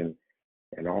administration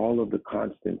and all of the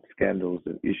constant scandals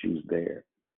and issues there,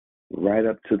 right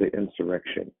up to the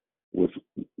insurrection, which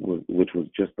was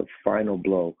just the final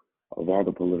blow of all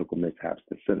the political mishaps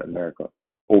that sent America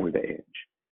over the edge.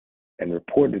 And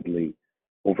reportedly,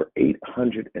 over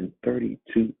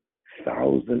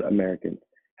 832,000 Americans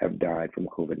have died from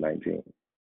COVID-19.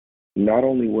 Not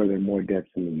only were there more deaths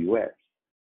in the U.S.,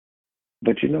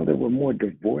 but there were more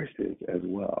divorces as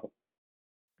well.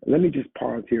 Let me just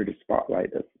pause here to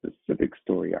spotlight a specific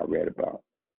story I read about.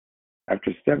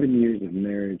 After 7 years of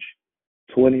marriage,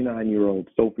 29-year-old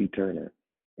Sophie Turner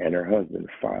and her husband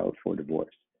filed for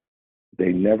divorce.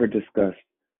 They never discussed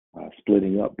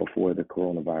splitting up before the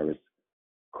coronavirus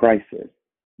crisis,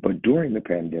 but during the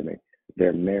pandemic,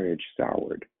 their marriage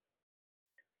soured.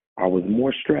 I was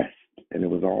more stressed, and it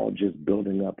was all just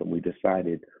building up, and we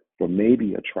decided for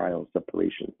maybe a trial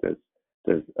separation, says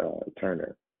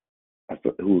Turner,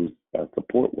 who's a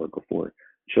support worker for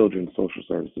Children's Social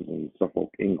Services in Suffolk,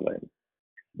 England.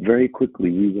 Very quickly,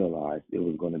 we realized it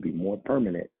was going to be more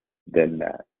permanent than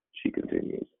that, she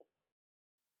continues.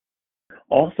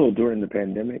 Also, during the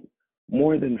pandemic,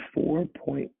 more than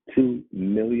 4.2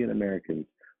 million Americans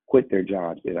quit their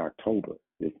jobs in October,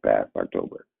 this past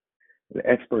October. The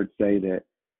experts say that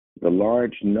the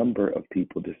large number of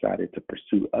people decided to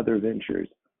pursue other ventures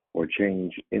or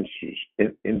change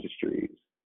industries.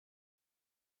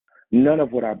 None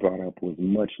of what I brought up was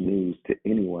much news to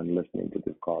anyone listening to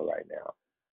this call right now.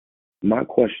 My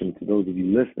question to those of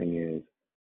you listening is,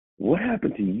 what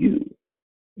happened to you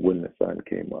when the sun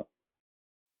came up?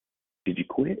 Did you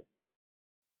quit?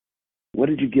 What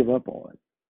did you give up on?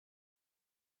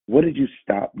 What did you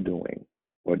stop doing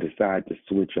or decide to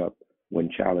switch up when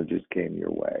challenges came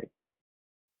your way?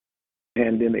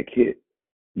 Pandemic hit.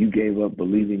 You gave up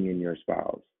believing in your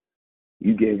spouse.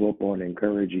 You gave up on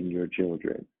encouraging your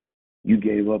children. You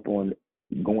gave up on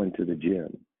going to the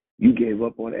gym. You gave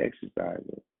up on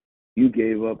exercising. You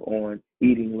gave up on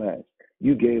eating less.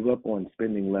 You gave up on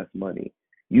spending less money.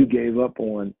 You gave up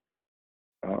on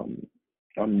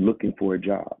looking for a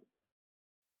job.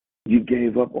 You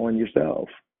gave up on yourself.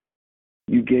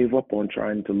 You gave up on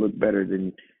trying to look better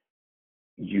than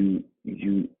you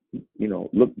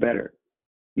look better.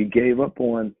 You gave up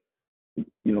on,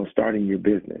 starting your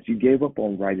business. You gave up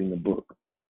on writing a book.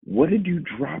 What did you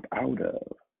drop out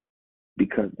of?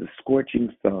 Because the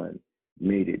scorching sun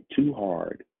made it too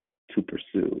hard to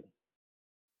pursue.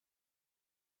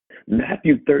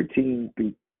 Matthew 13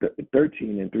 and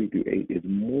 3-8 is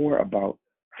more about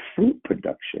fruit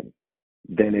production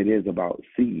than it is about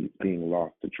seeds being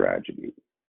lost to tragedy.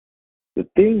 The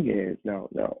thing is, now,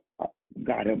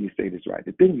 God help me say this right.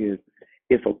 The thing is,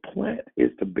 if a plant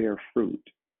is to bear fruit,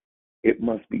 it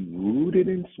must be rooted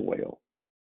in soil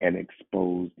and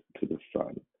exposed to the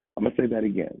sun. I'm going to say that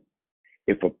again.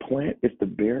 If a plant is to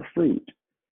bear fruit,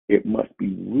 it must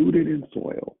be rooted in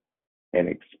soil and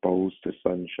exposed to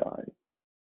sunshine.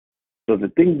 So the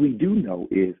thing we do know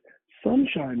is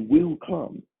sunshine will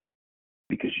come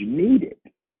because you need it.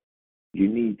 You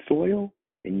need soil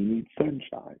and you need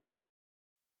sunshine.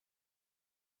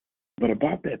 But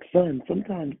about that sun,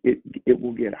 sometimes it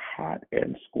will get hot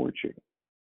and scorching.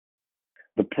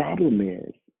 The problem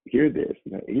is, hear this,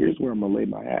 here's where I'm going to lay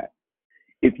my hat.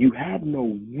 If you have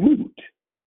no root,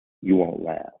 you won't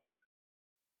last.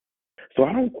 So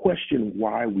I don't question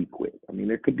why we quit. I mean,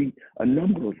 there could be a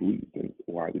number of reasons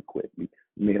why we quit. We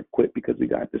may have quit because we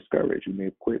got discouraged. We may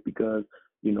have quit because,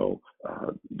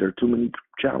 there are too many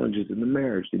challenges in the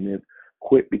marriage. We may have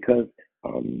quit because,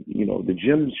 the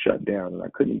gym shut down and I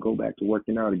couldn't go back to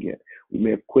working out again. We may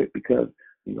have quit because,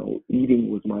 eating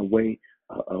was my way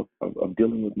of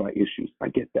dealing with my issues. I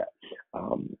get that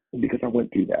because I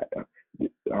went through that.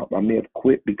 I may have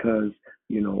quit because,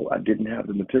 I didn't have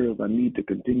the materials I need to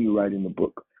continue writing the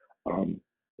book.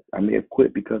 I may have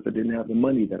quit because I didn't have the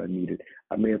money that I needed.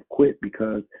 I may have quit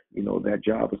because, that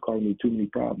job was causing me too many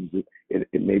problems.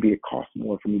 Maybe it cost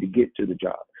more for me to get to the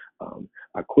job.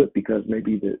 I quit because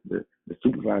maybe the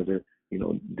supervisor,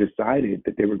 decided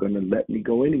that they were going to let me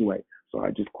go anyway. So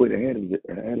I just quit ahead of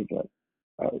them.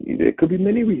 There could be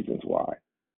many reasons why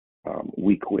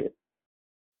we quit.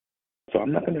 So I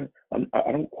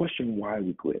don't question why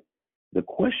we quit. The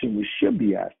question we should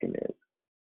be asking is,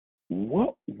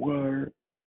 what were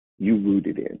you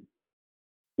rooted in?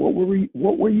 What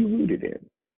were you rooted in?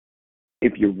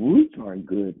 If your roots aren't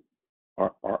good,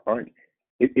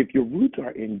 if your roots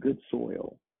are in good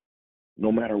soil,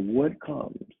 no matter what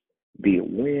comes, be it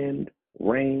wind,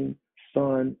 rain,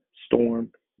 sun,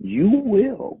 storm, you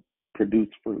will produce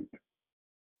fruit.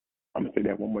 I'm going to say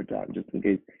that one more time just in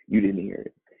case you didn't hear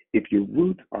it. If your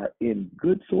roots are in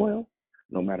good soil,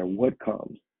 no matter what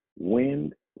comes,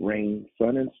 wind, rain,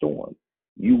 sun, and storm,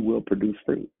 you will produce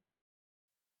fruit.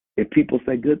 If people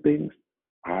say good things,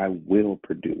 I will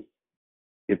produce.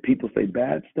 If people say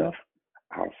bad stuff,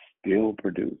 I'll still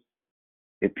produce.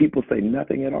 If people say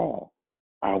nothing at all,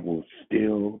 I will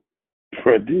still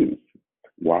produce.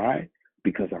 Why?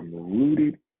 Because I'm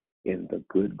rooted in the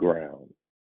good ground.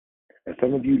 And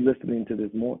some of you listening to me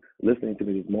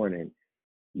this morning,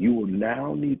 you will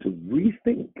now need to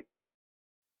rethink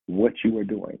what you are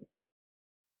doing.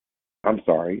 I'm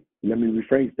sorry, let me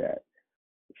rephrase that.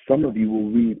 Some of you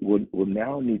will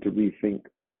now need to rethink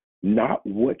not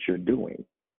what you're doing,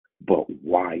 but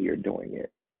why you're doing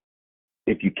it.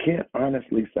 If you can't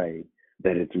honestly say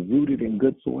that it's rooted in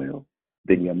good soil,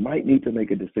 then you might need to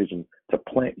make a decision to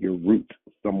plant your roots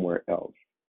somewhere else.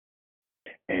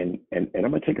 And I'm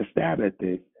going to take a stab at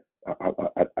this.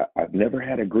 I've never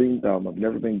had a green thumb. I've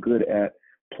never been good at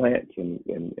plants and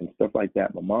stuff like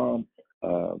that. My mom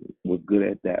was good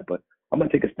at that, but I'm going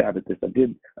to take a stab at this. I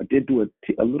did do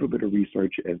a little bit of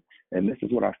research, and this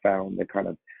is what I found that kind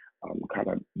of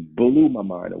blew my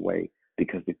mind away,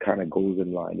 because it kind of goes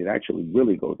in line. It actually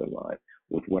really goes in line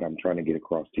with what I'm trying to get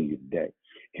across to you today.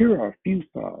 Here are a few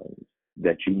signs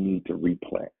that you need to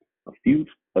replant. A few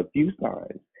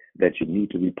signs that you need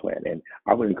to replant. And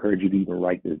I would encourage you to even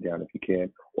write this down if you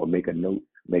can, or make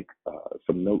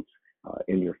some notes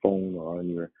in your phone or on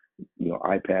your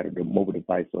iPad or the mobile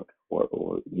device,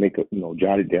 or make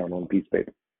jot it down on a piece of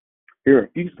paper. Here are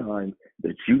a few signs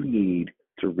that you need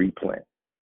to replant.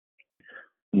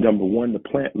 Number one, the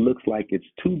plant looks like it's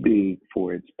too big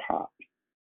for its pot.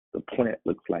 The plant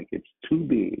looks like it's too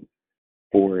big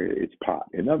for its pot.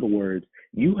 In other words,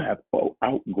 you have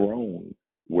outgrown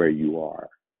where you are,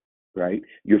 right?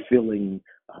 You're feeling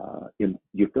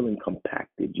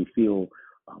compacted. You feel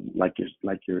like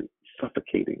you're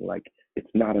suffocating, like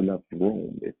it's not enough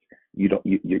room.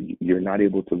 You're not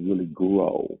able to really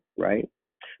grow, right?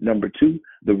 Number two,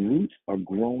 the roots are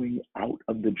growing out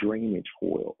of the drainage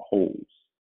holes.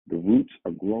 The roots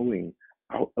are growing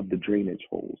out of the drainage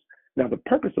holes. Now, the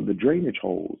purpose of the drainage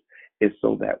holes is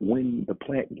so that when the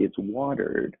plant gets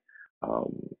watered,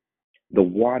 the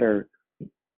water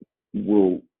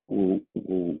will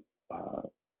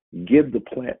give the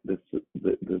plant the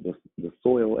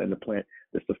soil and the plant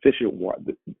the sufficient water,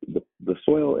 the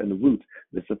soil and the roots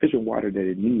the sufficient water that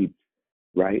it needs,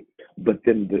 right? But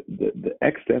then the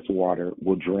excess water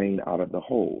will drain out of the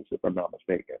holes, if I'm not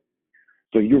mistaken.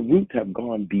 So your roots have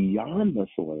gone beyond the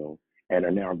soil and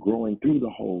are now growing through the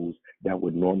holes that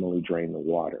would normally drain the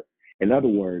water. In other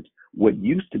words, what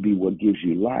used to be what gives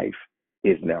you life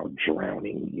is now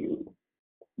drowning you.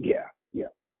 Yeah.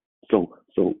 So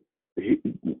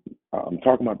I'm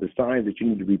talking about the signs that you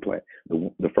need to replant.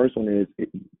 The first one is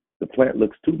the plant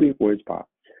looks too big for its pot.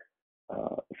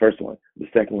 First one. The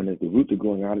second one is the roots are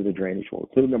growing out of the drainage hole.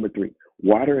 Clue number three,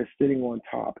 water is sitting on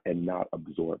top and not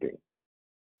absorbing.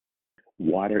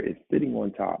 Water is sitting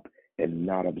on top and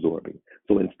not absorbing.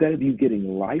 So instead of you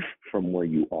getting life from where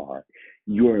you are,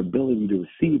 your ability to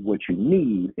receive what you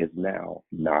need is now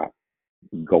not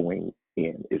going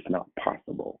in. It's not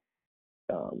possible.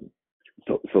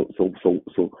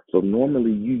 So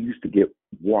normally you used to get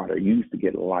water, you used to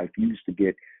get life, you used to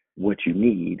get what you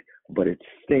need, but it's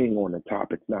staying on the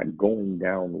top. It's not going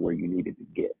down where you need it to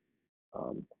get.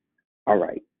 All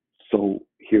right. So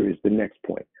here is the next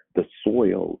point. The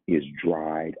soil is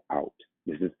dried out.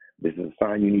 This is a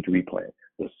sign you need to replant.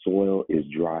 The soil is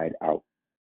dried out.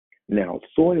 Now,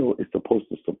 soil is supposed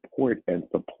to support and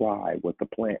supply what the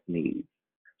plant needs.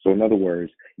 So in other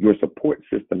words, your support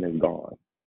system is gone.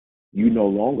 You no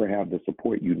longer have the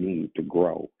support you need to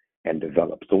grow and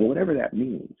develop. So whatever that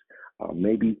means,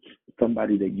 maybe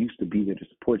somebody that used to be there to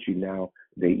support you, now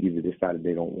they either decided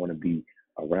they don't want to be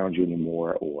around you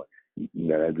anymore, or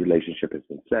that relationship has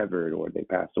been severed, or they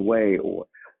passed away, or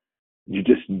you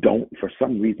just don't, for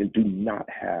some reason, do not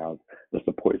have the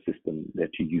support system that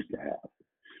you used to have.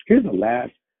 Here's the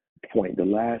last point, the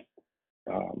last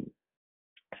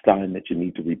sign that you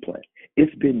need to replant.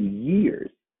 It's been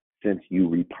years since you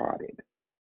repotted.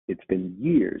 It's been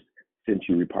years since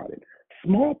you repotted.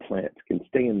 Small plants can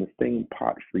stay in the same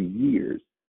pot for years.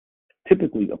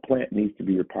 Typically, a plant needs to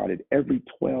be repotted every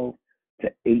 12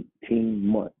 to 18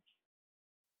 months.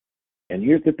 And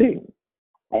here's the thing.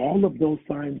 All of those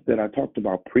signs that I talked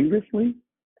about previously,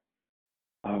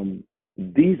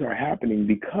 these are happening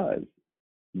because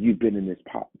you've been in this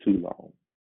pot too long.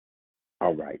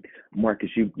 All right. Marcus,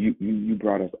 you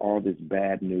brought us all this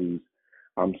bad news.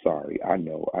 I'm sorry. I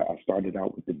know. I started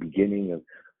out with the beginning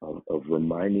of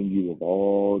reminding you of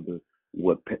all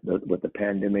what the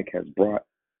pandemic has brought.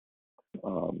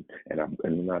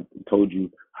 And I told you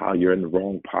how you're in the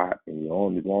wrong pot and you're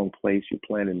on the wrong place. You're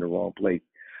planting in the wrong place.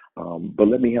 But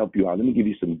let me help you out. Let me give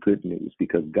you some good news,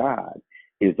 because God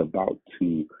is about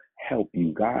to help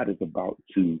you. God is about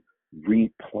to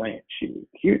replant you.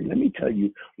 Here, let me tell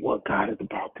you what God is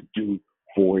about to do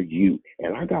for you.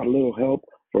 And I got a little help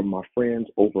from my friends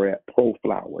over at Pro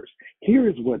Flowers. Here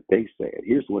is what they said.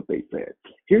 Here's what they said.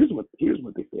 Here's what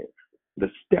they said. The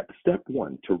step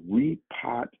one, to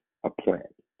repot a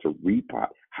plant.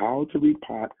 How to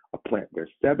repot a plant.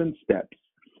 There's 7 steps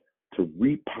to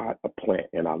repot a plant.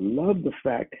 And I love the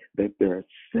fact that there are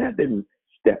 7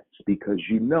 steps, because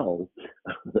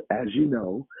as you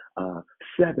know,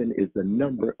 7 is the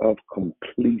number of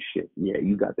completion. Yeah,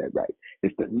 you got that right.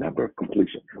 It's the number of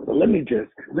completion. So let me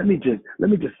just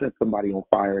set somebody on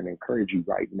fire and encourage you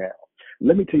right now.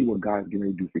 Let me tell you what God's going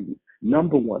to do for you.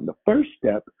 Number 1, the first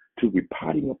step to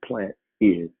repotting a plant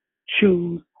is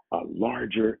choose a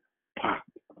larger pot.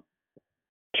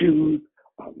 Choose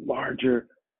a larger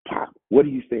pot. What are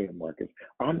you saying, Marcus?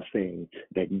 I'm saying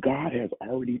that God has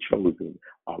already chosen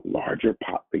a larger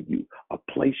pot for you, a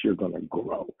place you're going to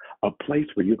grow, a place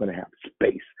where you're going to have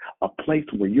space, a place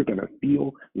where you're going to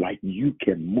feel like you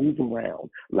can move around,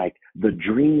 like the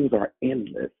dreams are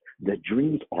endless. The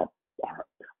dreams are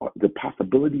the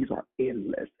possibilities are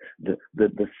endless.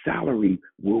 The salary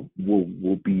will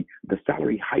be, the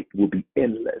salary hike will be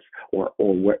endless, or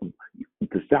what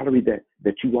the salary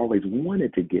that you always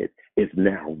wanted to get is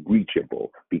now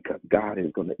reachable, because God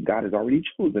has already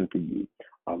chosen for you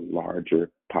a larger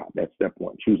pot. That's step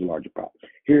 1. Choose a larger pot.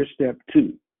 Here's step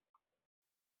 2.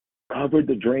 Cover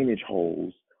the drainage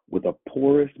holes with a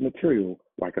porous material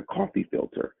like a coffee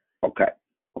filter. Okay.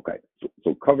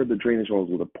 So cover the drainage holes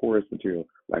with a porous material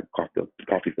like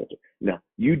coffee filter. Now,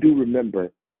 you do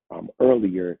remember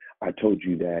earlier I told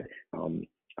you that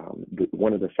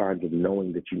one of the signs of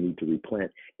knowing that you need to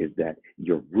replant is that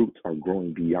your roots are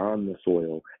growing beyond the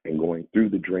soil and going through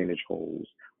the drainage holes.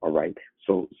 All right.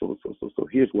 So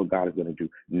here's what God is going to do.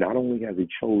 Not only has He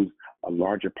chose a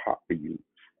larger pot for you,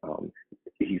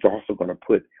 He's also going to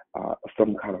put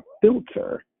some kind of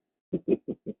filter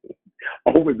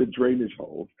over the drainage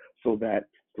holes, so that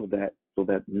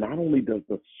not only does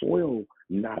the soil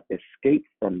not escape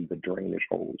from the drainage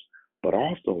holes, but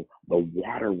also the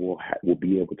water will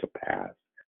be able to pass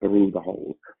through the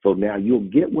holes. So now you'll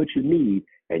get what you need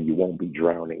and you won't be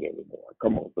drowning anymore.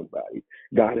 Come on, somebody.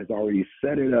 God has already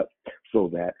set it up so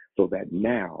that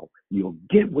now you'll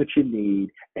get what you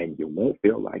need and you won't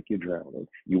feel like you're drowning.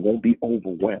 You won't be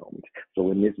overwhelmed.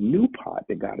 So in this new pot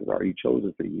that God has already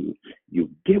chosen for you, you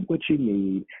get what you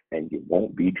need and you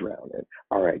won't be drowning.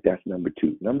 All right, that's number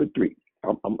 2. Number 3,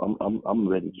 I'm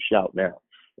ready to shout now.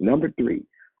 Number 3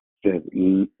 says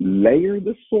layer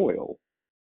the soil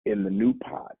in the new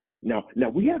pot. Now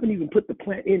we haven't even put the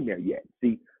plant in there yet.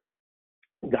 See,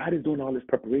 God is doing all this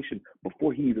preparation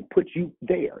before He even puts you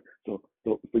there. So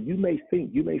you may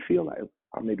feel like,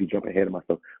 I may be jumping ahead of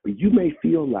myself, but you may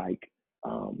feel like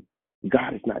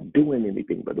God is not doing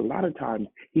anything. But a lot of times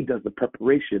He does the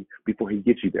preparation before He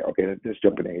gets you there. Okay, let's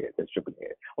jump ahead.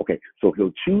 Okay, so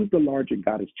He'll choose the larger.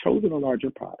 God has chosen a larger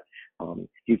pot.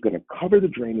 He's going to cover the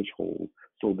drainage holes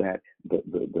so that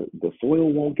the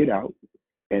soil won't get out.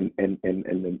 And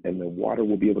the water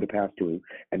will be able to pass through.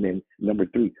 And then number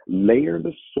 3, layer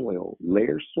soil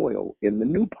in the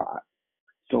new pot.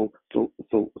 So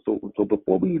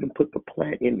before we even put the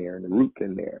plant in there and the roots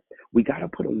in there, we got to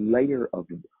put a layer of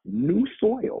new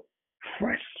soil,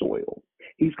 fresh soil.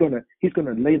 He's gonna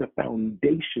lay the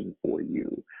foundation for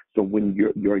you. So when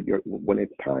when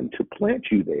it's time to plant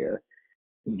you there,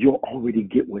 you'll already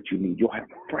get what you need. You'll have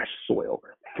fresh soil,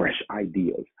 fresh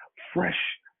ideas, fresh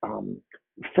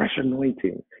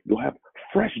anointing. You'll have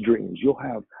fresh dreams. You'll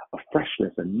have a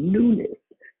freshness, a newness.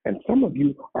 And some of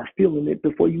you are feeling it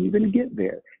before you even get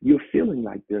there. You're feeling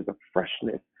like there's a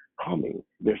freshness coming.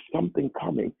 There's something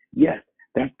coming. Yes,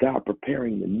 that's God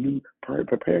preparing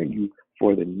you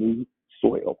for the new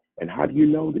soil. And how do you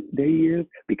know that He is?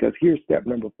 Because here's step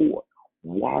number 4.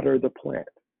 Water the plant.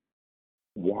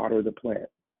 Water the plant.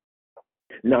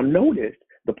 Now notice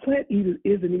the plant isn't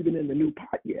even in the new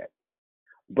pot yet.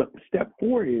 But step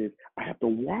 4 is I have to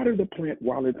water the plant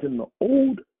while it's in the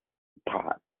old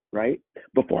pot, right?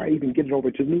 Before I even get it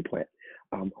over to the new plant.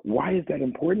 Why is that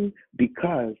important?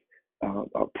 Because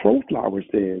Pro Flower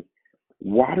says,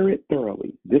 water it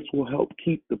thoroughly. This will help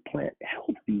keep the plant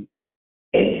healthy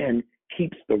and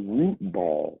keeps the root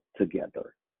ball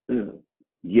together.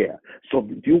 Yeah. So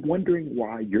if you're wondering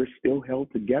why you're still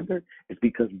held together, it's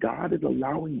because God is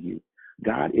allowing you.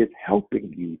 God is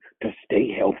helping you to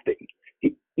stay healthy.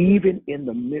 Even in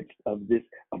the midst of this,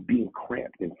 of being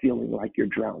cramped and feeling like you're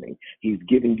drowning, he's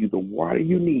giving you the water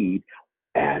you need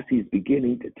as he's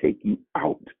beginning to take you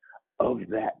out of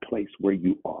that place where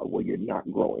you are, where you're not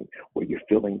growing, where you're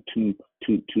feeling too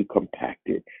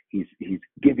compacted. He's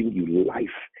giving you life.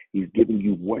 He's giving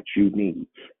you what you need.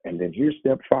 And then here's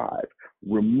step 5.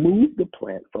 Remove the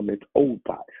plant from its old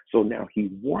pot. So now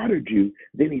he watered you,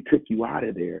 then he took you out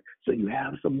of there so you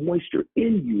have some moisture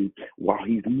in you while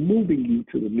he's moving you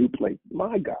to the new place.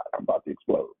 My God, I'm about to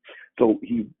explode. So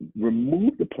he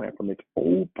removed the plant from its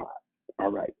old pot.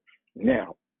 All right.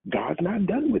 Now, God's not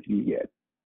done with you yet.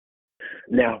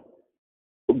 Now,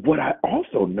 what I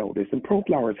also noticed, and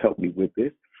ProFlowers helped me with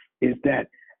this, is that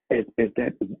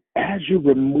as you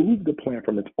remove the plant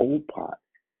from its old pot,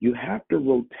 you have to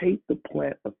rotate the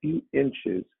plant a few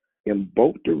inches in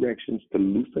both directions to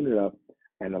loosen it up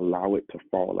and allow it to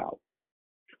fall out.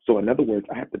 So in other words,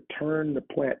 I have to turn the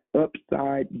plant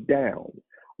upside down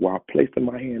while placing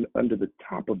my hand under the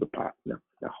top of the pot. Now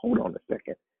hold on a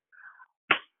second.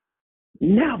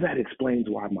 Now that explains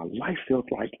why my life feels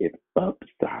like it's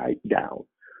upside down,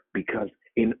 because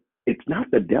it's not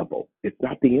the devil, it's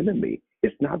not the enemy,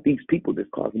 it's not these people that's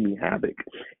causing me havoc.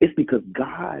 It's because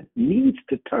God needs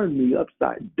to turn me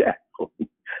upside down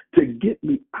to get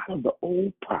me out of the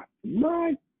old pot.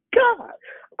 My God,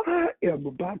 I am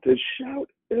about to shout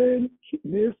in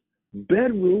this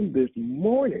bedroom this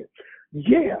morning.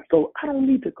 Yeah, so I don't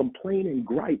need to complain and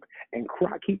gripe and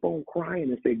cry, keep on crying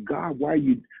and say, God, why are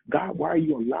you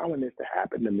allowing this to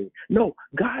happen to me? No,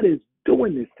 God is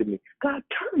doing this to me. God,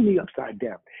 turn me upside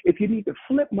down. If you need to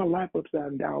flip my life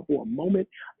upside down for a moment,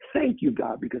 thank you,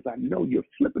 God, because I know you're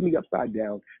flipping me upside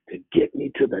down to get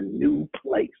me to the new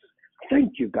place.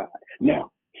 Thank you, God.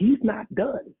 Now, he's not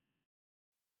done.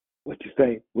 What you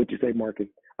say, Marcus?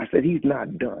 I said he's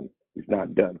not done. He's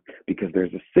not done because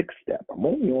there's a 6th step. I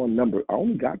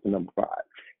only got to number 5.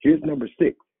 Here's number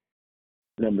 6.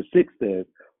 Number 6 says,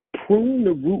 prune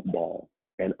the root ball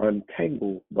and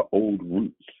untangle the old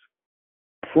roots.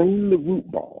 Prune the root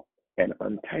ball and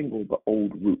untangle the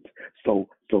old roots. So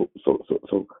the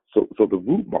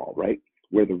root ball, right,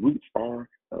 where the roots are,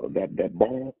 that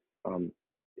ball,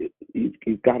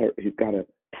 he's got to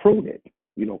prune it.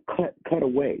 Cut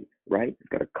away, right? He's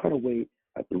got to cut away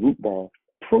at the root ball,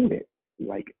 prune it,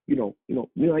 like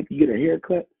like you get a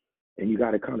haircut and you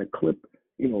got to kind of clip,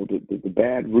 the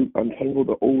bad root, untangle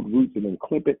the old roots and then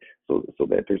clip it so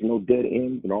that there's no dead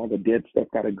ends and all the dead stuff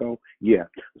got to go. Yeah.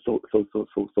 So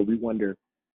we wonder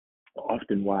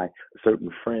often why certain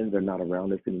friends are not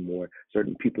around us anymore,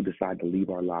 certain people decide to leave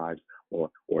our lives, or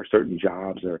certain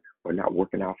jobs are not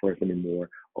working out for us anymore,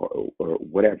 or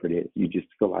whatever it is. You just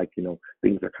feel like,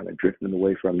 things are kind of drifting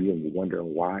away from you and you're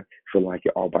wondering why. You feel like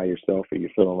you're all by yourself, or you're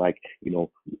feeling like,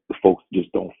 folks just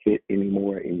don't fit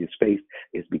anymore in your space.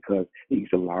 It's because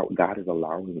God is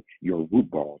allowing your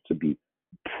root ball to be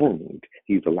pruned.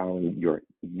 He's allowing your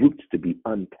roots to be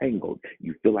untangled.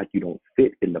 You feel like you don't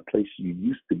fit in the place you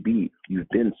used to be. You've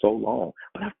been so long,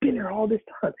 but I've been here all this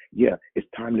time. Yeah, it's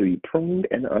time to be pruned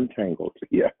and untangled.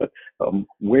 Yeah,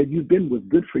 where you've been was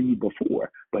good for you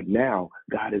before, but now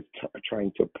God is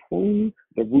trying to prune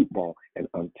the root ball and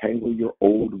untangle your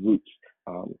old roots.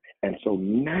 And so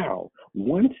now,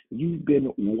 once you've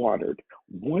been watered,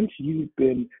 once you've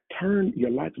been turned, your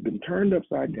life's been turned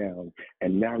upside down,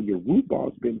 and now your root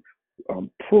ball's been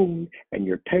pruned and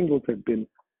your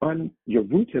your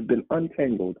roots have been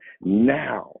untangled.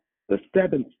 Now, the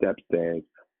 7th step says,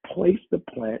 place the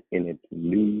plant in its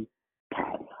new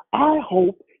pot. I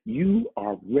hope you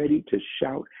are ready to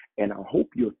shout, and I hope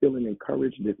you're feeling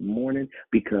encouraged this morning,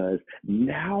 because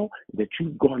now that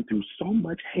you've gone through so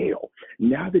much hell,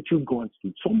 now that you've gone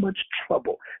through so much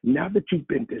trouble, now that you've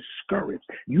been discouraged,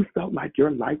 you felt like your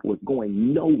life was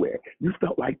going nowhere. You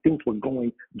felt like things were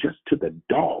going just to the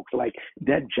dogs, like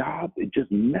that job, it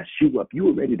just messed you up. You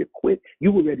were ready to quit.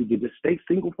 You were ready to just stay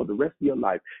single for the rest of your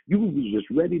life. You were just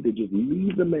ready to just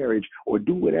leave the marriage or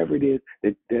do whatever it is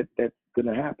that's going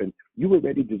to happen. You were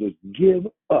ready to just give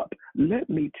up. Let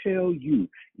me tell you,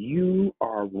 you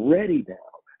are ready now.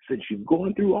 Since you've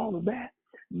gone through all of that,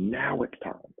 now it's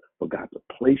time for God to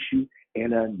place you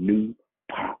in a new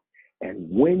pot. And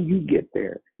when you get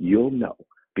there, you'll know,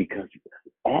 because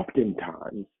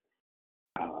oftentimes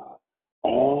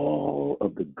all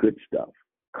of the good stuff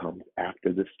comes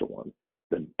after the storm.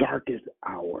 The darkest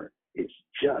hour is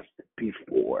just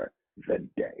before the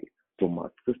day. So my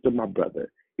sister, my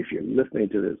brother, if you're listening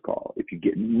to this call, if you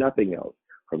get nothing else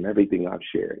from everything I've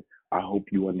shared, I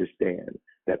hope you understand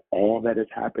that all that has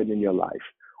happened in your life,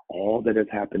 all that has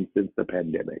happened since the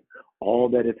pandemic, all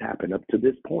that has happened up to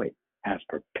this point has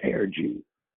prepared you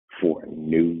for a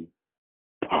new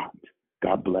pot.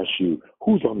 God bless you.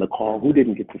 Who's on the call? Who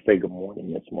didn't get to say good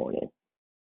morning this morning?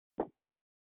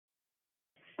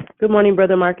 Good morning,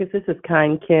 Brother Marcus. This is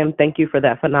Kind Kim. Thank you for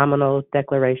that phenomenal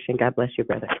declaration. God bless you,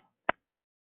 brother.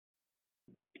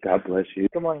 God bless you.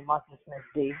 Good morning, Marcus Smith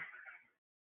D.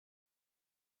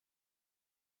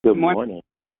 Good morning.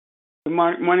 Good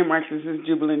morning, Marcus. This is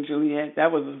Jubilant Juliet.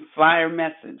 That was a fire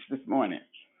message this morning.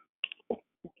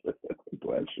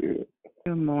 Bless you.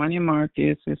 Good morning,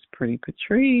 Marcus. It's Pretty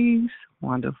Patrice.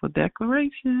 Wonderful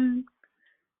declaration.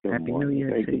 Good Happy morning. New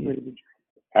Year Thank to you, you. Pretty.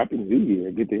 Happy New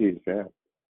Year. Good to hear you, Sam.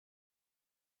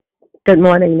 Good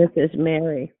morning. This is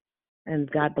Mary,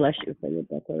 and God bless you for your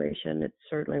declaration. It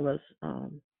certainly was.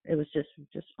 It was just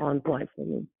on point for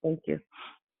me. Thank you.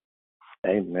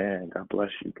 Amen. God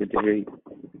bless you. Good to hear you.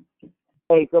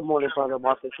 Hey, good morning, Brother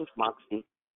Marcus. It's Moxie.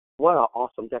 What an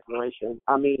awesome declaration.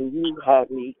 I mean, you had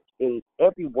me in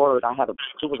every word. It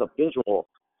was a visual,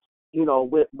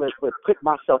 with put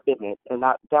myself in it. And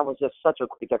that was just such a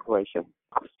great declaration.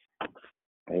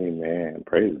 Amen.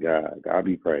 Praise God. God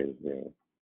be praised, man.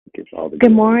 Gives all the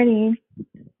Good glory. morning.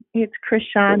 It's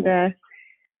Krishanda.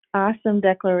 Awesome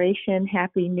declaration.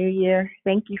 Happy New Year.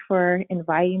 Thank you for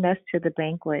inviting us to the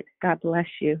banquet. God bless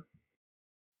you.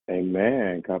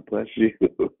 Amen. God bless you.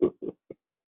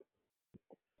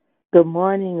 Good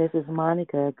morning. This is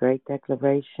Monica. Great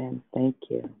declaration. Thank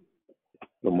you.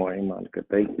 Good morning, Monica.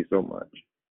 Thank you so much.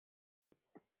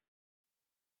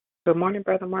 Good morning,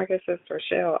 Brother Marcus. It's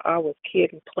Rochelle. I was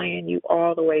kidding, playing you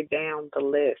all the way down the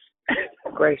list.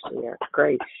 Great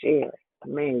share.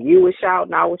 Man, you was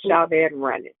shouting, I was shouting and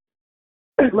running.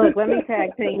 Look, let me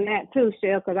tag team that too,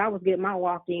 Shell, because I was getting my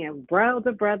walk in.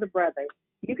 Brother.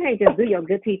 You can't just do your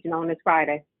good teaching on this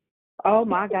Friday. Oh,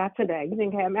 my God, today. I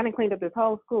didn't clean up this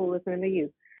whole school listening to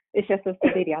you. It's just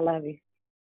Sister Didi. I love you.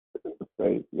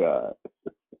 Thank God.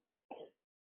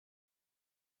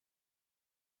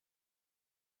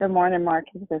 Good morning,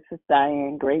 Marcus. This is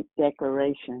Diane. Great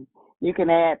declaration. You can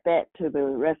add that to the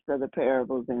rest of the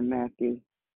parables in Matthew.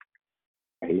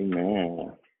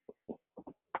 Amen.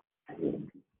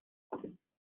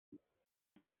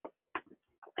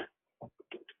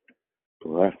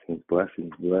 Blessings.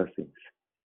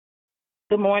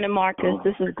 Good morning, Marcus.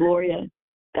 This is Gloria.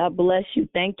 God bless you.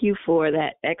 Thank you for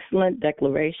that excellent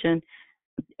declaration.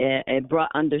 It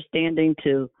brought understanding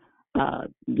to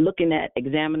looking at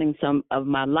examining some of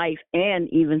my life and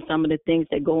even some of the things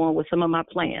that go on with some of my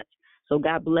plans. So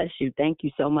God bless you. Thank you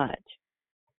so much.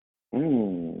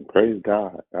 Praise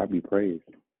God. God be praised.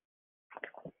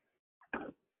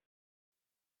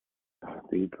 God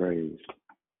be praised.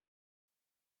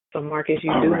 So, Marcus,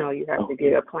 you do know you have to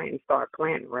get a plan and start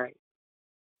planning, right?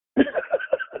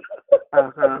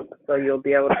 So you'll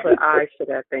be able to put eyes to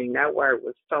that thing. That word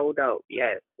was so dope.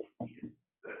 Yes.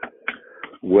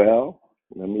 Well,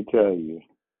 let me tell you.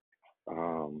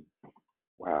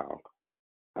 Wow.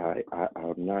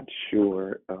 I'm not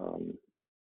sure.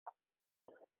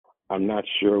 I'm not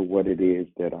sure what it is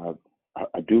that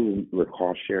I do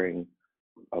recall sharing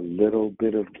a little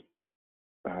bit of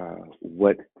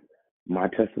what my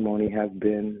testimony has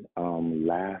been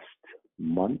last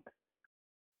month,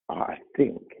 I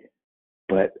think.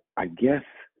 But I guess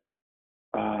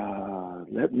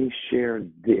let me share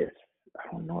this. I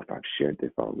don't know if I've shared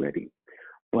this already,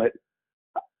 but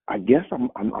I guess I'm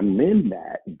in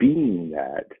that, being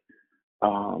that.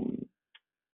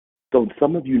 So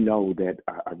some of you know that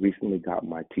I recently got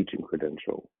my teaching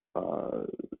credential,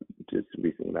 just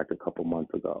recently, like a couple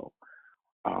months ago,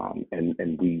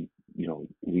 and we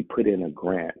put in a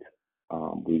grant.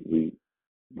 We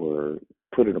were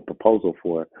put in a proposal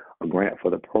for a grant for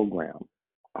the program,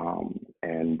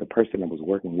 and the person that was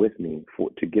working with me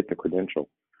to get the credential,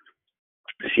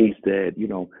 she said, you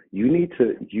need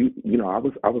to, I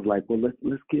was like, well,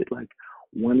 let's get like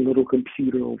one little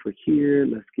computer over here.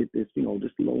 Let's get this,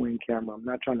 just low end camera. I'm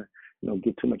not trying to,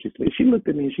 get too much space. She looked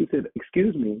at me and she said,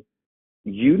 excuse me,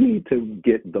 you need to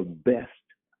get the best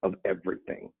of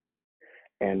everything.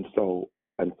 And so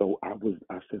I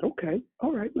said, okay,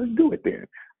 all right, let's do it then.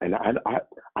 And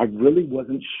I really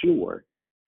wasn't sure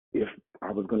if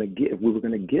we were going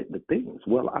to get the things.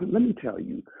 Well, let me tell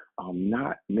you,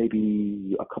 not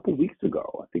maybe a couple weeks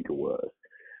ago, I think it was,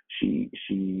 she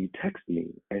texted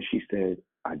me and she said,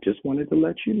 I just wanted to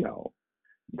let you know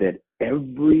that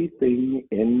everything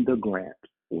in the grant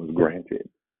was granted.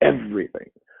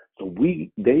 Everything. So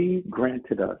they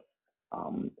granted us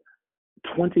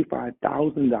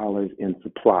 $25,000 in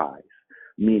supplies,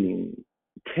 meaning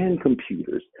 10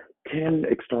 computers, 10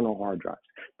 external hard drives,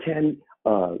 10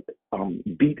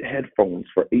 Beat headphones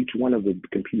for each one of the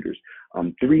computers,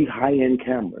 3 high-end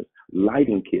cameras,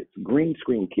 lighting kits, green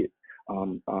screen kits,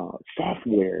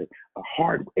 software,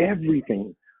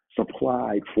 everything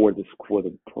supplied for the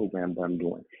program that I'm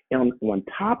doing. And on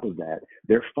top of that,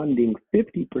 they're funding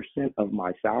 50% of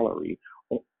my salary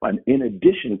in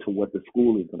addition to what the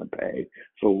school is going to pay.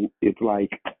 So it's like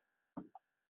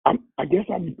I guess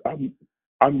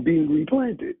I'm being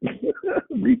replanted,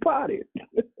 repotted.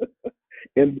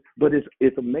 But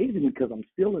it's amazing because I'm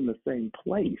still in the same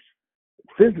place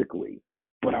physically,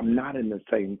 but I'm not in the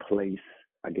same place,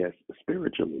 I guess,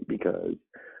 spiritually, because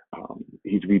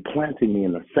he's replanting me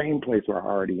in the same place where I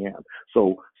already am.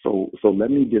 So let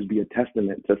me just be a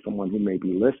testament to someone who may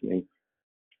be listening.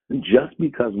 Just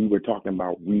because we were talking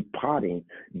about repotting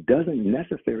doesn't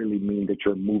necessarily mean that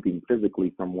you're moving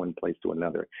physically from one place to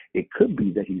another. It could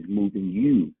be that he's moving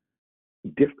you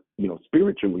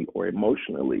spiritually or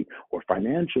emotionally or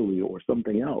financially or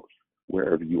something else,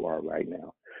 wherever you are right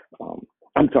now.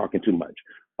 I'm talking too much.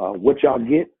 What y'all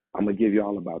get, I'm going to give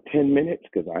y'all about 10 minutes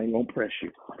because I ain't going to press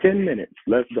you. 10 minutes.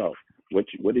 Let's go.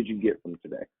 What did you get from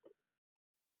today?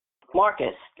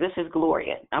 Marcus, this is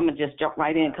Gloria. I'm going to just jump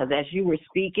right in because as you were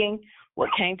speaking, what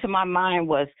came to my mind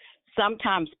was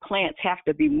sometimes plants have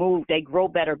to be moved. They grow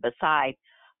better beside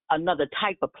another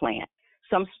type of plant.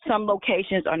 Some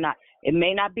locations are not. It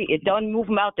may not be. It doesn't move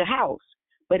them out the house,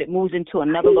 but it moves into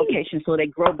another location so they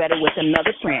grow better with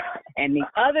another plant. And the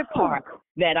other part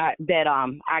that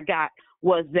I got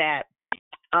was that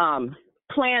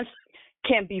plants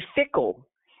can be fickle,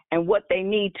 and what they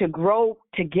need to grow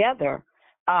together,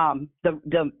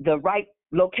 the right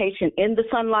location in the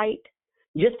sunlight,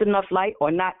 just enough light,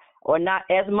 or not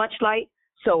as much light.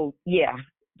 So yeah,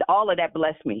 all of that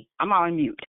blessed me. I'm on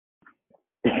mute.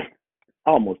 I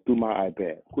almost threw my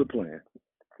iPad. Quit playing.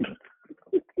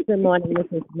 Good morning,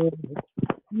 Mrs.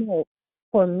 Moore.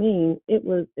 For me, it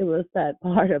was that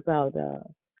part about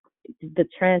the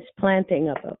transplanting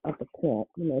of a plant.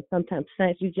 Sometimes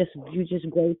plants you just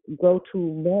grow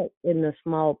too much in a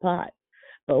small pot.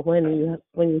 But when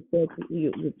you said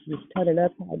you turn it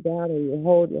upside down and you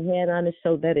hold your hand on it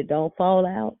so that it don't fall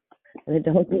out and it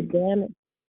don't get damaged,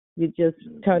 you just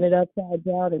turn it upside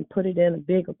down and put it in a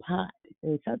bigger pot.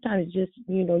 And sometimes just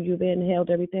you've inhaled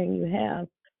everything you have,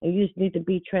 and you just need to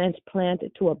be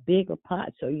transplanted to a bigger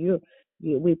pot. So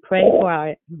we pray for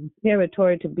our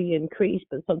territory to be increased,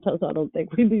 but sometimes I don't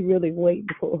think we be really waiting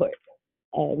for it.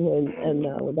 And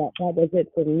that was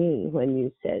it for me when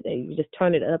you said that you just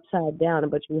turn it upside down,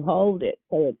 but you hold it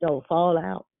so it don't fall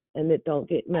out and it don't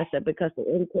get messed up, because the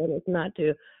intent is not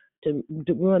to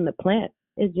ruin the plant.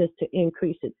 It's just to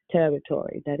increase its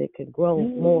territory, that it can grow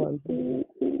more and more.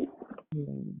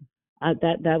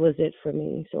 That was it for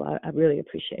me. So I really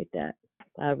appreciate that.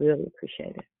 I really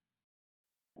appreciate it.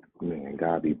 Man,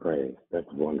 God be praised. That's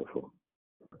wonderful.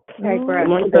 Hey, Brad.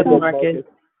 Marcus.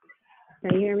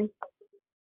 Can you hear me?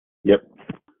 Yep.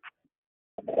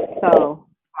 So,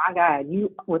 my God,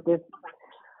 you with this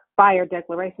fire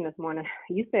declaration this morning,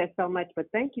 you said so much, but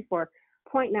thank you for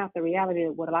pointing out the reality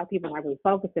of what a lot of people are really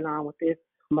focusing on with this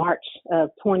March of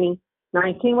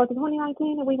 2019. Was it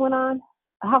 2019 that we went on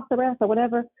house arrest or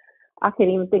whatever? I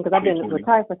can't even think because I've been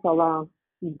retired for so long.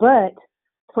 But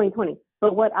 2020.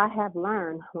 But what I have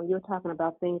learned when you're talking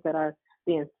about things that are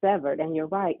being severed, and you're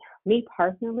right, me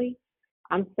personally,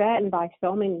 I'm saddened by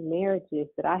so many marriages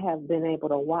that I have been able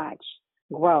to watch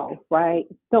grow, right?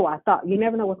 So I thought, you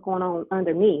never know what's going on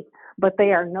underneath, but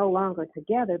they are no longer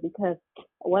together, because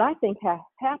what I think has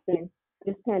happened,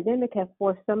 this pandemic has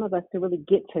forced some of us to really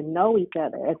get to know each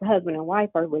other as husband and wife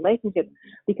or relationships,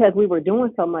 because we were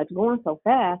doing so much, going so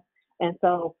fast. And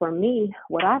so for me,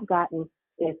 what I've gotten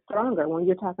is stronger when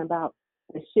you're talking about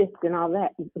the shift and all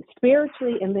that,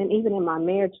 spiritually, and then even in my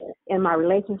marriage, in my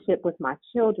relationship with my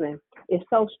children, is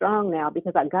so strong now,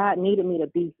 because God needed me to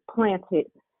be planted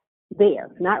there,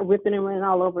 not ripping and running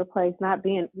all over the place, not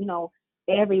being,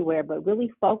 everywhere, but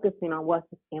really focusing on what's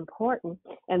important.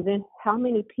 And then how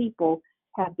many people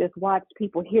have just watched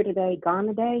people here today, gone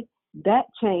today? That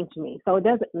changed me. So it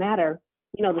doesn't matter,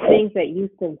 the things that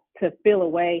used to feel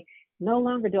away. No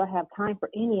longer do I have time for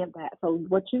any of that. So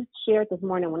what you shared this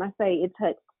morning, when I say it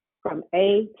touched from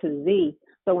A to Z.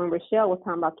 So when Rochelle was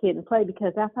talking about kid and play,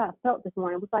 because that's how I felt this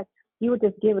morning. It was like you were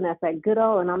just giving us that good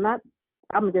old, and I'm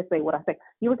going to just say what I say.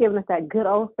 You were giving us that good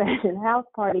old-fashioned house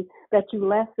party that you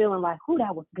left feeling like,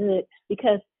 that was good,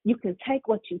 because you can take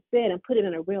what you said and put it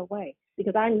in a real way.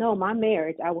 Because I know my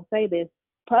marriage, I will say this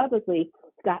publicly,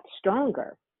 got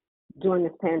stronger during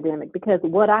this pandemic, because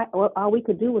all we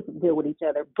could do was deal with each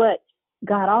other. But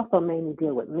God also made me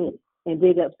deal with me. and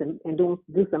dig up and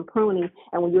do some pruning.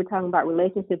 And when you were talking about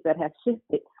relationships that have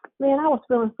shifted, man, I was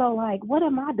feeling so like, what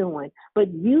am I doing?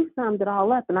 But you summed it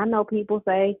all up. And I know people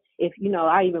say, if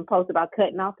I even post about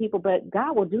cutting off people, but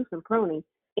God will do some pruning.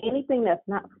 Anything that's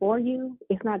not for you,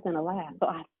 it's not gonna last.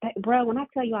 So bro, when I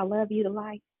tell you I love you to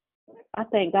life, I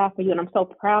thank God for you, and I'm so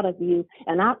proud of you.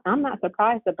 And I'm not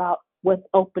surprised about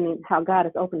how God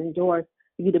is opening doors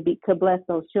for you to bless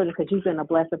those children, because you've been a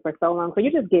blessing for so long. So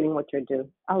you're just getting what you're due.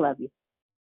 I love you.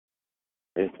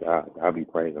 It's God. I'll be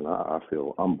praising. I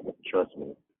feel humble. Trust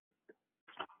me.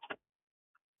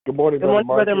 Good morning, Good morning,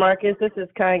 Brother Marcus. This is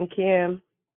Kind Kim.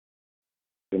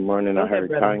 Good morning. I heard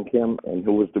brother. Kind Kim, and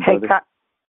who was the Hey, brother?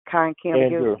 Kind Kim,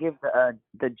 Andrew. give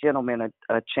the gentleman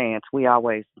a chance. We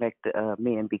always make the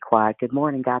men be quiet. Good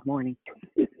morning, God morning.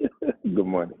 Good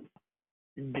morning.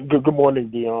 Good morning,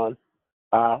 Dion.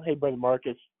 Hey, Brother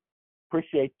Marcus.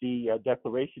 Appreciate the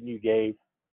declaration you gave.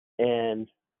 And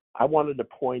I wanted to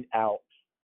point out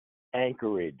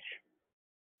anchorage.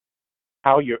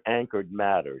 How you're anchored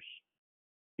matters,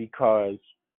 because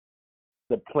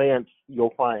the plants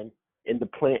you'll find in the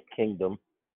plant kingdom,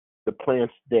 the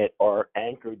plants that are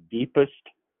anchored deepest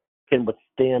can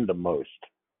withstand the most.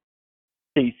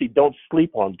 See, don't sleep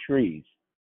on trees,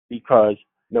 because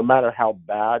no matter how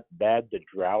bad the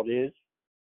drought is,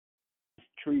 this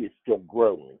tree is still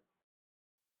growing.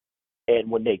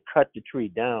 And when they cut the tree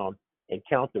down and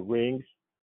count the rings,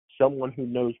 someone who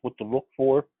knows what to look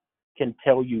for can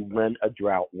tell you when a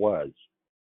drought was.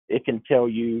 It can tell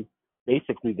you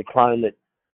basically the climate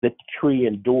that the tree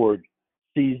endured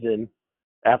season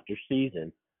after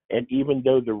season. And even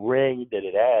though the ring that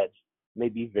it adds may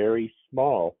be very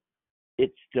small,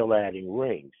 it's still adding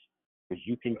rings, because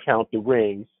you can count the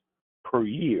rings per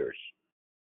years.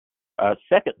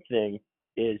 Second thing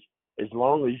is, as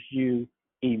long as you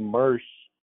immerse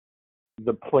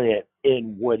the plant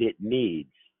in what it needs,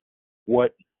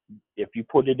 if you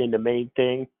put it in the main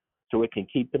thing so it can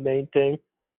keep the main thing,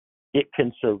 it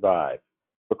can survive,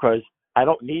 because I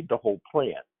don't need the whole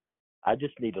plant. I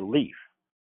just need a leaf.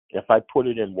 If I put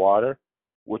it in water,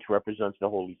 which represents the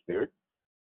Holy Spirit,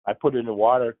 I put it in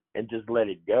water and just let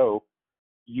it go,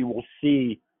 you will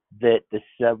see that the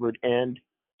severed end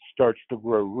starts to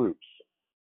grow roots.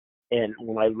 And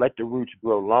when I let the roots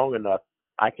grow long enough,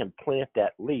 I can plant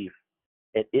that leaf,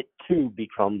 and it too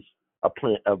becomes a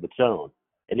plant of its own,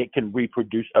 and it can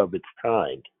reproduce of its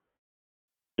kind,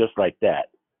 just like that.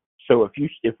 So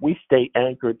if we stay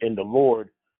anchored in the Lord,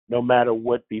 no matter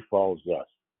what befalls us,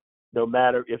 no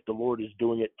matter if the Lord is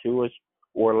doing it to us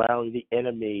or allowing the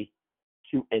enemy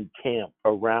to encamp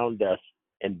around us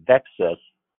and vex us,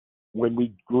 when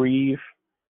we grieve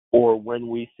or when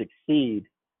we succeed,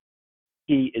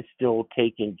 He is still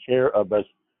taking care of us,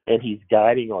 and He's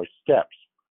guiding our steps.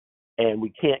 And we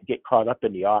can't get caught up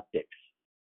in the optics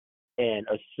and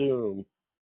assume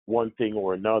one thing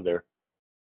or another,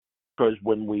 because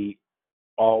when we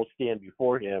all stand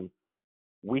before Him,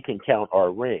 we can count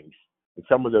our rings, and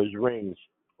some of those rings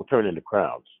will turn into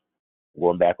crowns.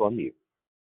 Going back on mute.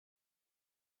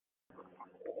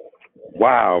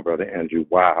 Wow, Brother Andrew.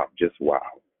 Wow. Just wow.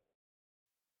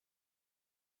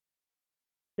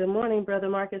 Good morning, Brother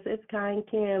Marcus. It's Kind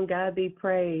Kim. God be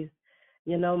praised.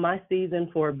 My season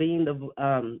for being the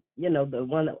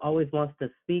one that always wants to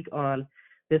speak on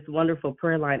this wonderful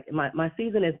prayer line, my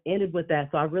season has ended with that.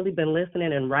 So I've really been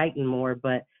listening and writing more,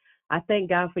 but I thank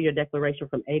God for your declaration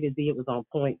from A to Z. It was on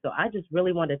point. So I just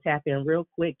really wanted to tap in real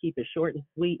quick, keep it short and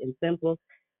sweet and simple.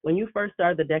 When you first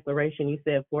started the declaration, you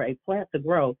said for a plant to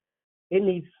grow, it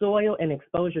needs soil and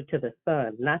exposure to the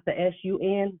sun, not the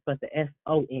S-U-N, but the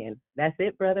S-O-N. That's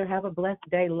it, brother. Have a blessed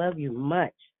day. Love you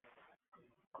much.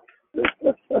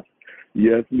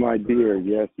 Yes, my dear.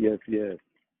 Yes, yes, yes.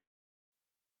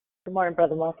 Good morning,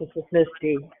 Brother Marcus. It's Miss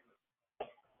G.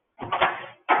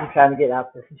 I'm trying to get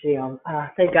out this gym.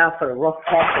 Thank God for the rough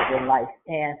patches in life.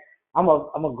 And I'm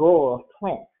a grower of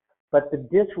plants. But the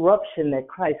disruption that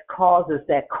Christ causes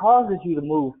you to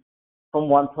move from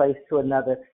one place to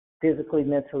another, physically,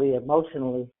 mentally,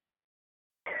 emotionally,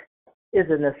 is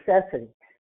a necessity.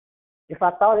 If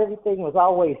I thought everything was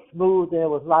always smooth and it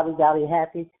was lottie-dottie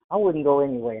happy, I wouldn't go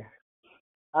anywhere.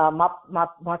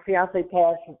 My fiance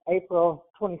passed on April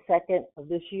 22nd of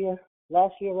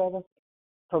last year,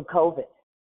 from COVID.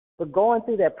 But going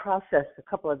through that process a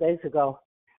couple of days ago,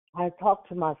 I talked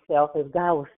to myself as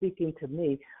God was speaking to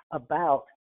me about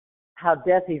how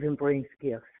death even brings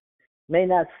gifts. May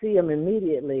not see them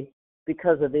immediately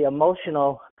because of the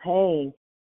emotional pain,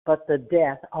 but the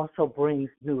death also brings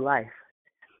new life.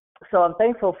 So I'm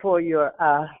thankful for your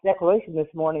declaration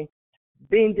this morning.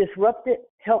 Being disrupted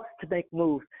helps to make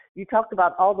moves. You talked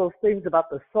about all those things about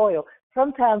the soil.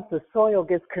 Sometimes the soil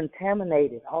gets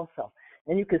contaminated also,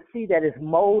 and you can see that it's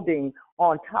molding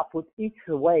on top with each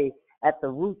away at the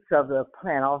roots of the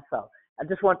plant also. I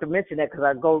just want to mention that because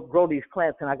I grow these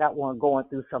plants, and I got one going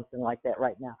through something like that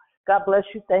right now. God bless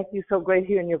you. Thank you. So great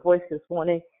hearing your voice this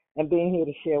morning and being here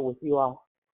to share with you all.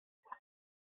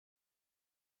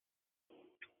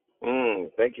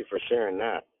 Thank you for sharing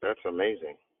that. That's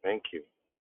amazing. Thank you.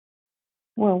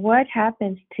 Well, what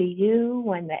happens to you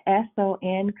when the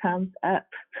SON comes up?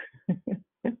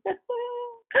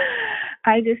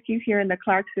 I just keep hearing the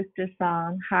Clark Sisters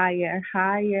song, Higher.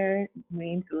 Higher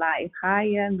means life.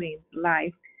 Higher means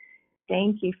life.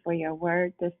 Thank you for your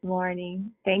word this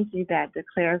morning. Thank you that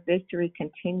Declare Victory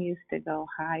continues to go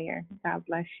higher. God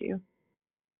bless you.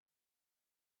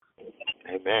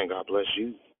 Amen. God bless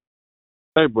you.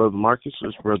 Hey, Brother Marcus,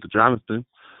 it's Brother Jonathan.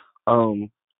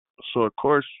 So, of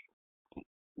course,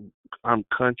 I'm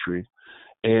country,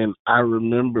 and I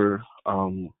remember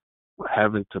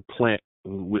having to plant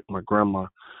with my grandma,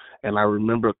 and I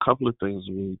remember a couple of things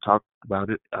when you talked about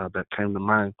it that came to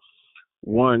mind.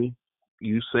 One,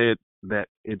 you said that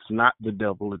it's not the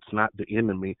devil, it's not the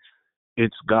enemy,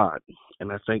 it's God.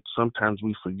 And I think sometimes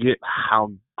we forget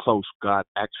how close God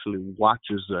actually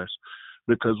watches us,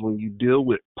 because when you deal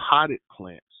with potted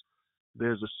plants,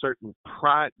 there's a certain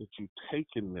pride that you take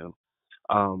in them,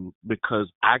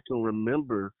 because I can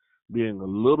remember being a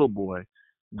little boy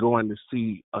going to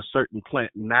see a certain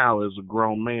plant now as a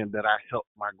grown man that I helped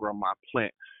my grandma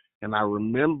plant. And I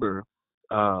remember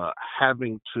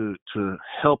having to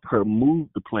help her move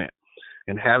the plant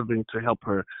and having to help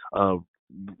her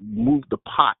move the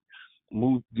pot,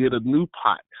 get a new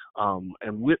pot.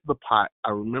 And with the pot,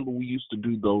 I remember we used to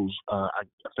do those, I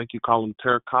think you call them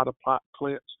terracotta pot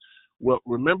plants. Well,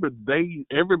 remember,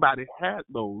 everybody had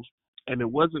those, and it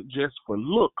wasn't just for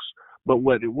looks, but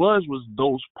what it was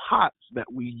those pots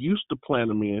that we used to plant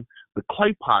them in, the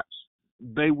clay pots,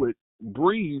 they would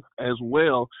breathe as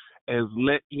well as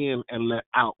let in and let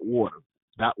out water.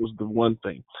 That was the one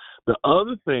thing. The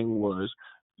other thing was,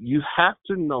 you have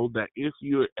to know that if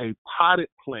you're a potted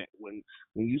plant, when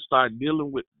you start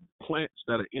dealing with plants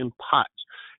that are in pots,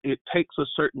 it takes a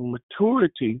certain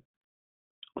maturity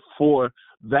for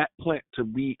that plant to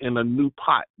be in a new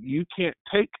pot. You can't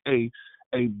take a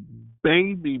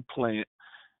baby plant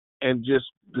and just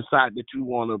decide that you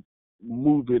want to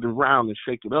move it around and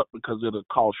shake it up, because it'll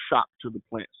cause shock to the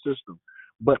plant system.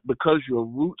 But because your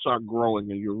roots are growing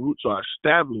and your roots are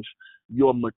established,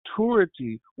 your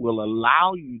maturity will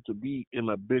allow you to be in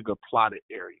a bigger plotted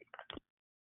area.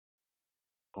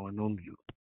 Going on mute.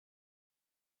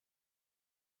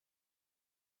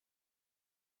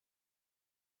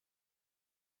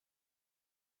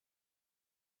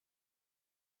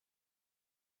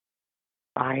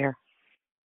 Fire.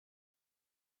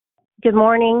 Good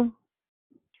morning.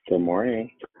 Good morning.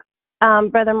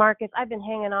 Brother Marcus, I've been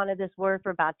hanging on to this word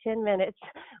for about 10 minutes.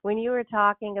 When you were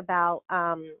talking about,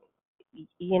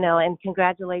 and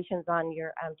congratulations on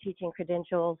your teaching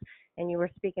credentials, and you were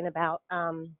speaking about,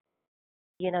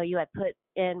 you had put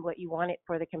in what you wanted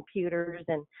for the computers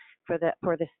and for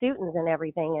the students and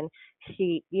everything, and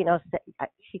she,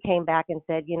 she came back and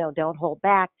said, don't hold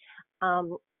back.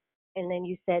 And then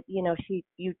you said,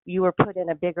 you were put in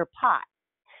a bigger pot.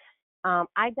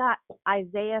 I got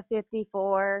Isaiah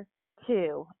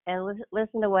 54:2, and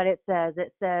listen to what it says.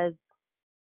 It says,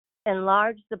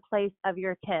 enlarge the place of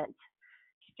your tent.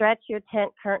 Stretch your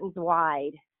tent curtains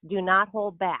wide. Do not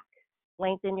hold back.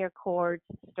 Lengthen your cords.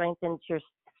 Strengthen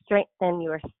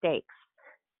your stakes.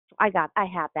 I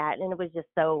had that, and it was just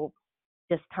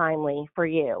timely for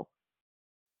you.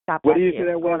 God bless What do you you. say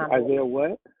that was? Isaiah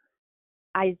what?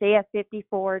 Isaiah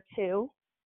 54:2.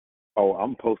 Oh,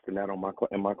 I'm posting that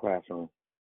in my classroom.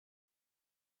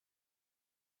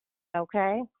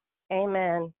 Okay.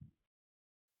 Amen.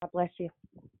 God bless you.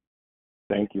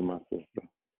 Thank you, my sister.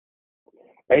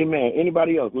 Amen.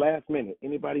 Anybody else? Last minute.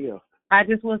 Anybody else? I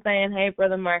just was saying, hey,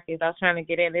 Brother Marcus, I was trying to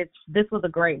get in. This was a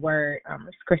great word,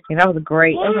 Miss Christine. That was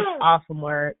an awesome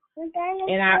word.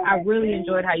 And I really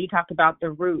enjoyed how you talked about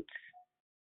the roots,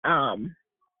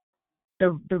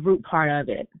 the root part of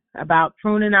it, about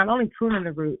pruning, not only pruning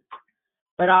the roots,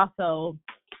 but also,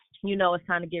 it's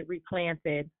time to get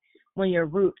replanted when your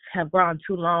roots have grown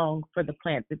too long for the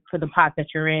plant, for the pot that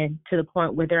you're in, to the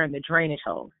point where they're in the drainage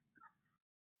holes.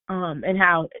 And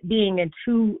how being in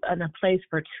a place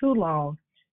for too long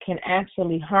can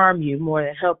actually harm you more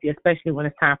than help you, especially when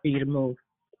it's time for you to move.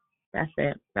 That's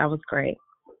it. That was great.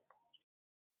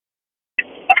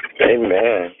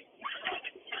 Amen.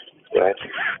 Glad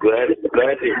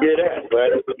to hear that.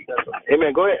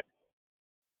 Amen. Go ahead.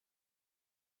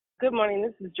 Good morning.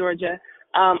 This is Georgia.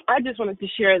 I just wanted to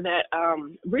share that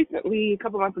recently, a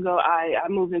couple months ago, I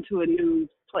moved into a new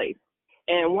place.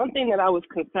 And one thing that I was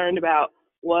concerned about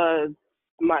was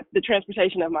the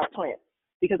transportation of my plants,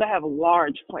 because I have a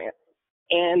large plant.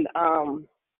 And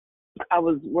I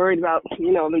was worried about,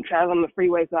 them traveling on the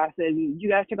freeway. So I said, you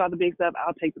guys check out the big stuff.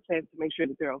 I'll take the plants to make sure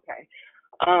that they're okay.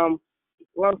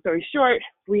 Long story short,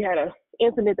 we had an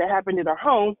incident that happened at our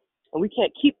home, and we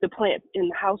can't keep the plants in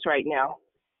the house right now.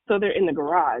 So they're in the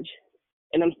garage.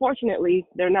 And unfortunately,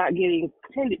 they're not getting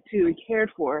tended to and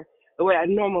cared for the way I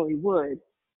normally would.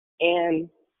 And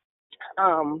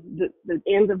the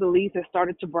ends of the leaves have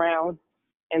started to brown,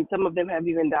 and some of them have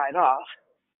even died off.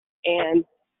 And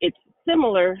it's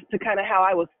similar to kind of how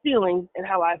I was feeling and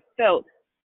how I felt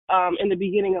in the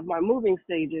beginning of my moving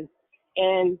stages.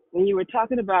 And when you were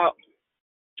talking about,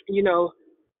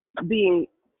 being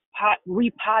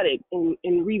repotted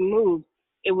and removed,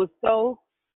 it was so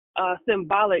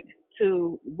symbolic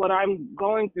to what I'm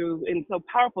going through and so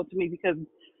powerful to me, because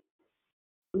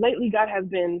lately God has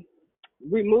been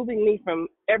removing me from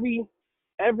every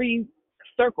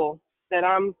circle that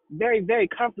I'm very, very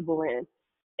comfortable in.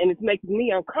 And it's making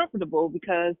me uncomfortable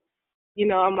because,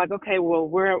 I'm like, okay, well,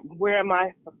 where am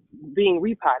I being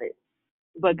repotted?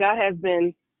 But God has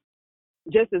been,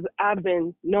 just as I've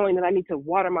been knowing that I need to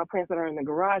water my plants that are in the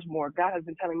garage more, God has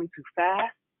been telling me to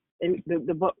fast, and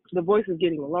the voice is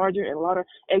getting larger and louder,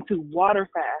 and to water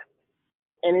fast.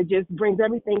 And it just brings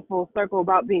everything full circle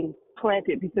about being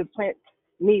planted, because plants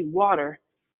need water.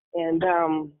 And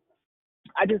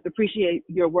I just appreciate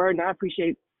your word, and I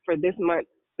appreciate for this month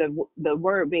the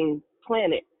word being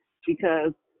planted,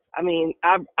 because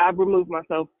I've removed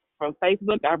myself from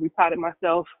Facebook. I've repotted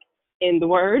myself in the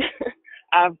word.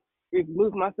 I've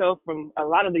removed myself from a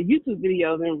lot of the YouTube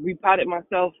videos and repotted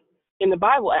myself in the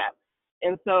Bible app.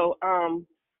 And so,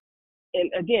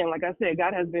 and again, like I said,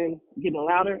 God has been getting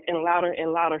louder and louder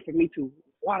and louder for me to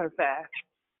water fast,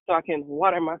 so I can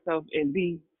water myself and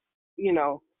be,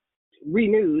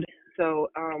 renewed. So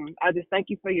I just thank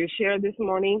you for your share this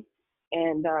morning,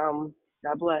 and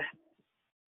God bless.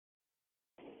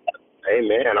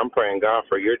 Amen. I'm praying God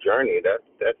for your journey.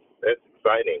 That's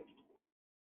exciting.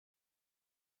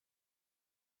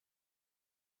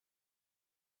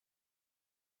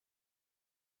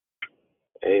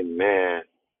 Amen.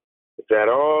 Is that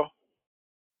all?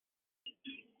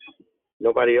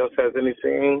 Nobody else has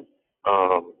anything?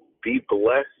 Be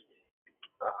blessed.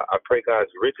 I pray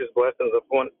God's richest blessings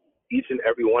upon each and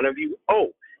every one of you. Oh,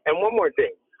 and one more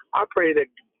thing. I pray that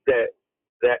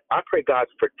I pray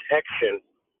God's protection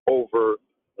over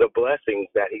the blessings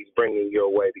that He's bringing your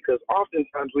way, because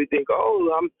oftentimes we think,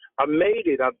 oh, I made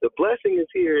it. The blessing is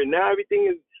here, and now everything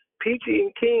is peachy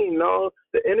and keen. No,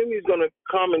 the enemy is going to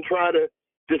come and try to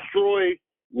destroy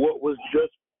what was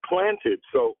just planted.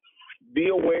 So be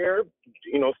aware.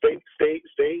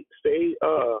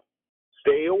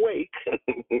 Stay awake.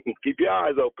 Keep your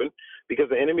eyes open, because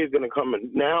the enemy is going to come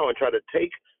now and try to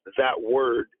take that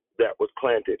word that was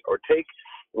planted, or take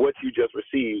what you just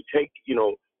received.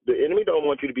 The enemy don't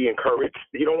want you to be encouraged.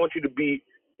 He don't want you to be,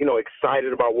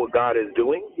 excited about what God is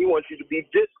doing. He wants you to be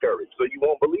discouraged, so you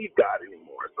won't believe God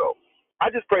anymore. So I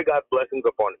just pray God's blessings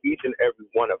upon each and every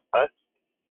one of us,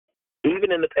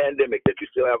 even in the pandemic, that you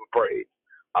still have a praise.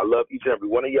 I love each and every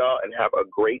one of y'all, and have a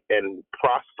great and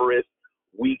prosperous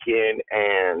weekend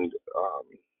and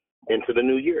into the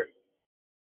new year.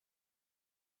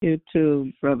 You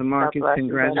too, Brother Marcus.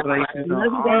 Congratulations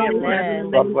on all Amen.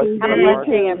 your God bless you, Brother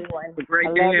Marcus. Have a great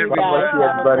I day, love you everybody.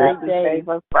 guys. Have a great day.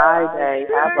 Friday.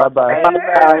 Bye-bye.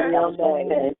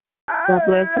 God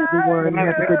bless everyone.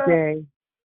 Have a good day.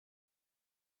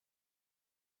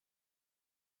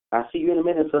 I'll see you in a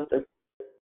minute, sister.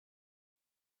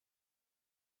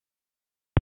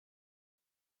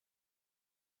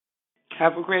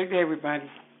 Have a great day, everybody.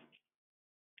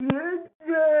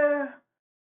 Yeah.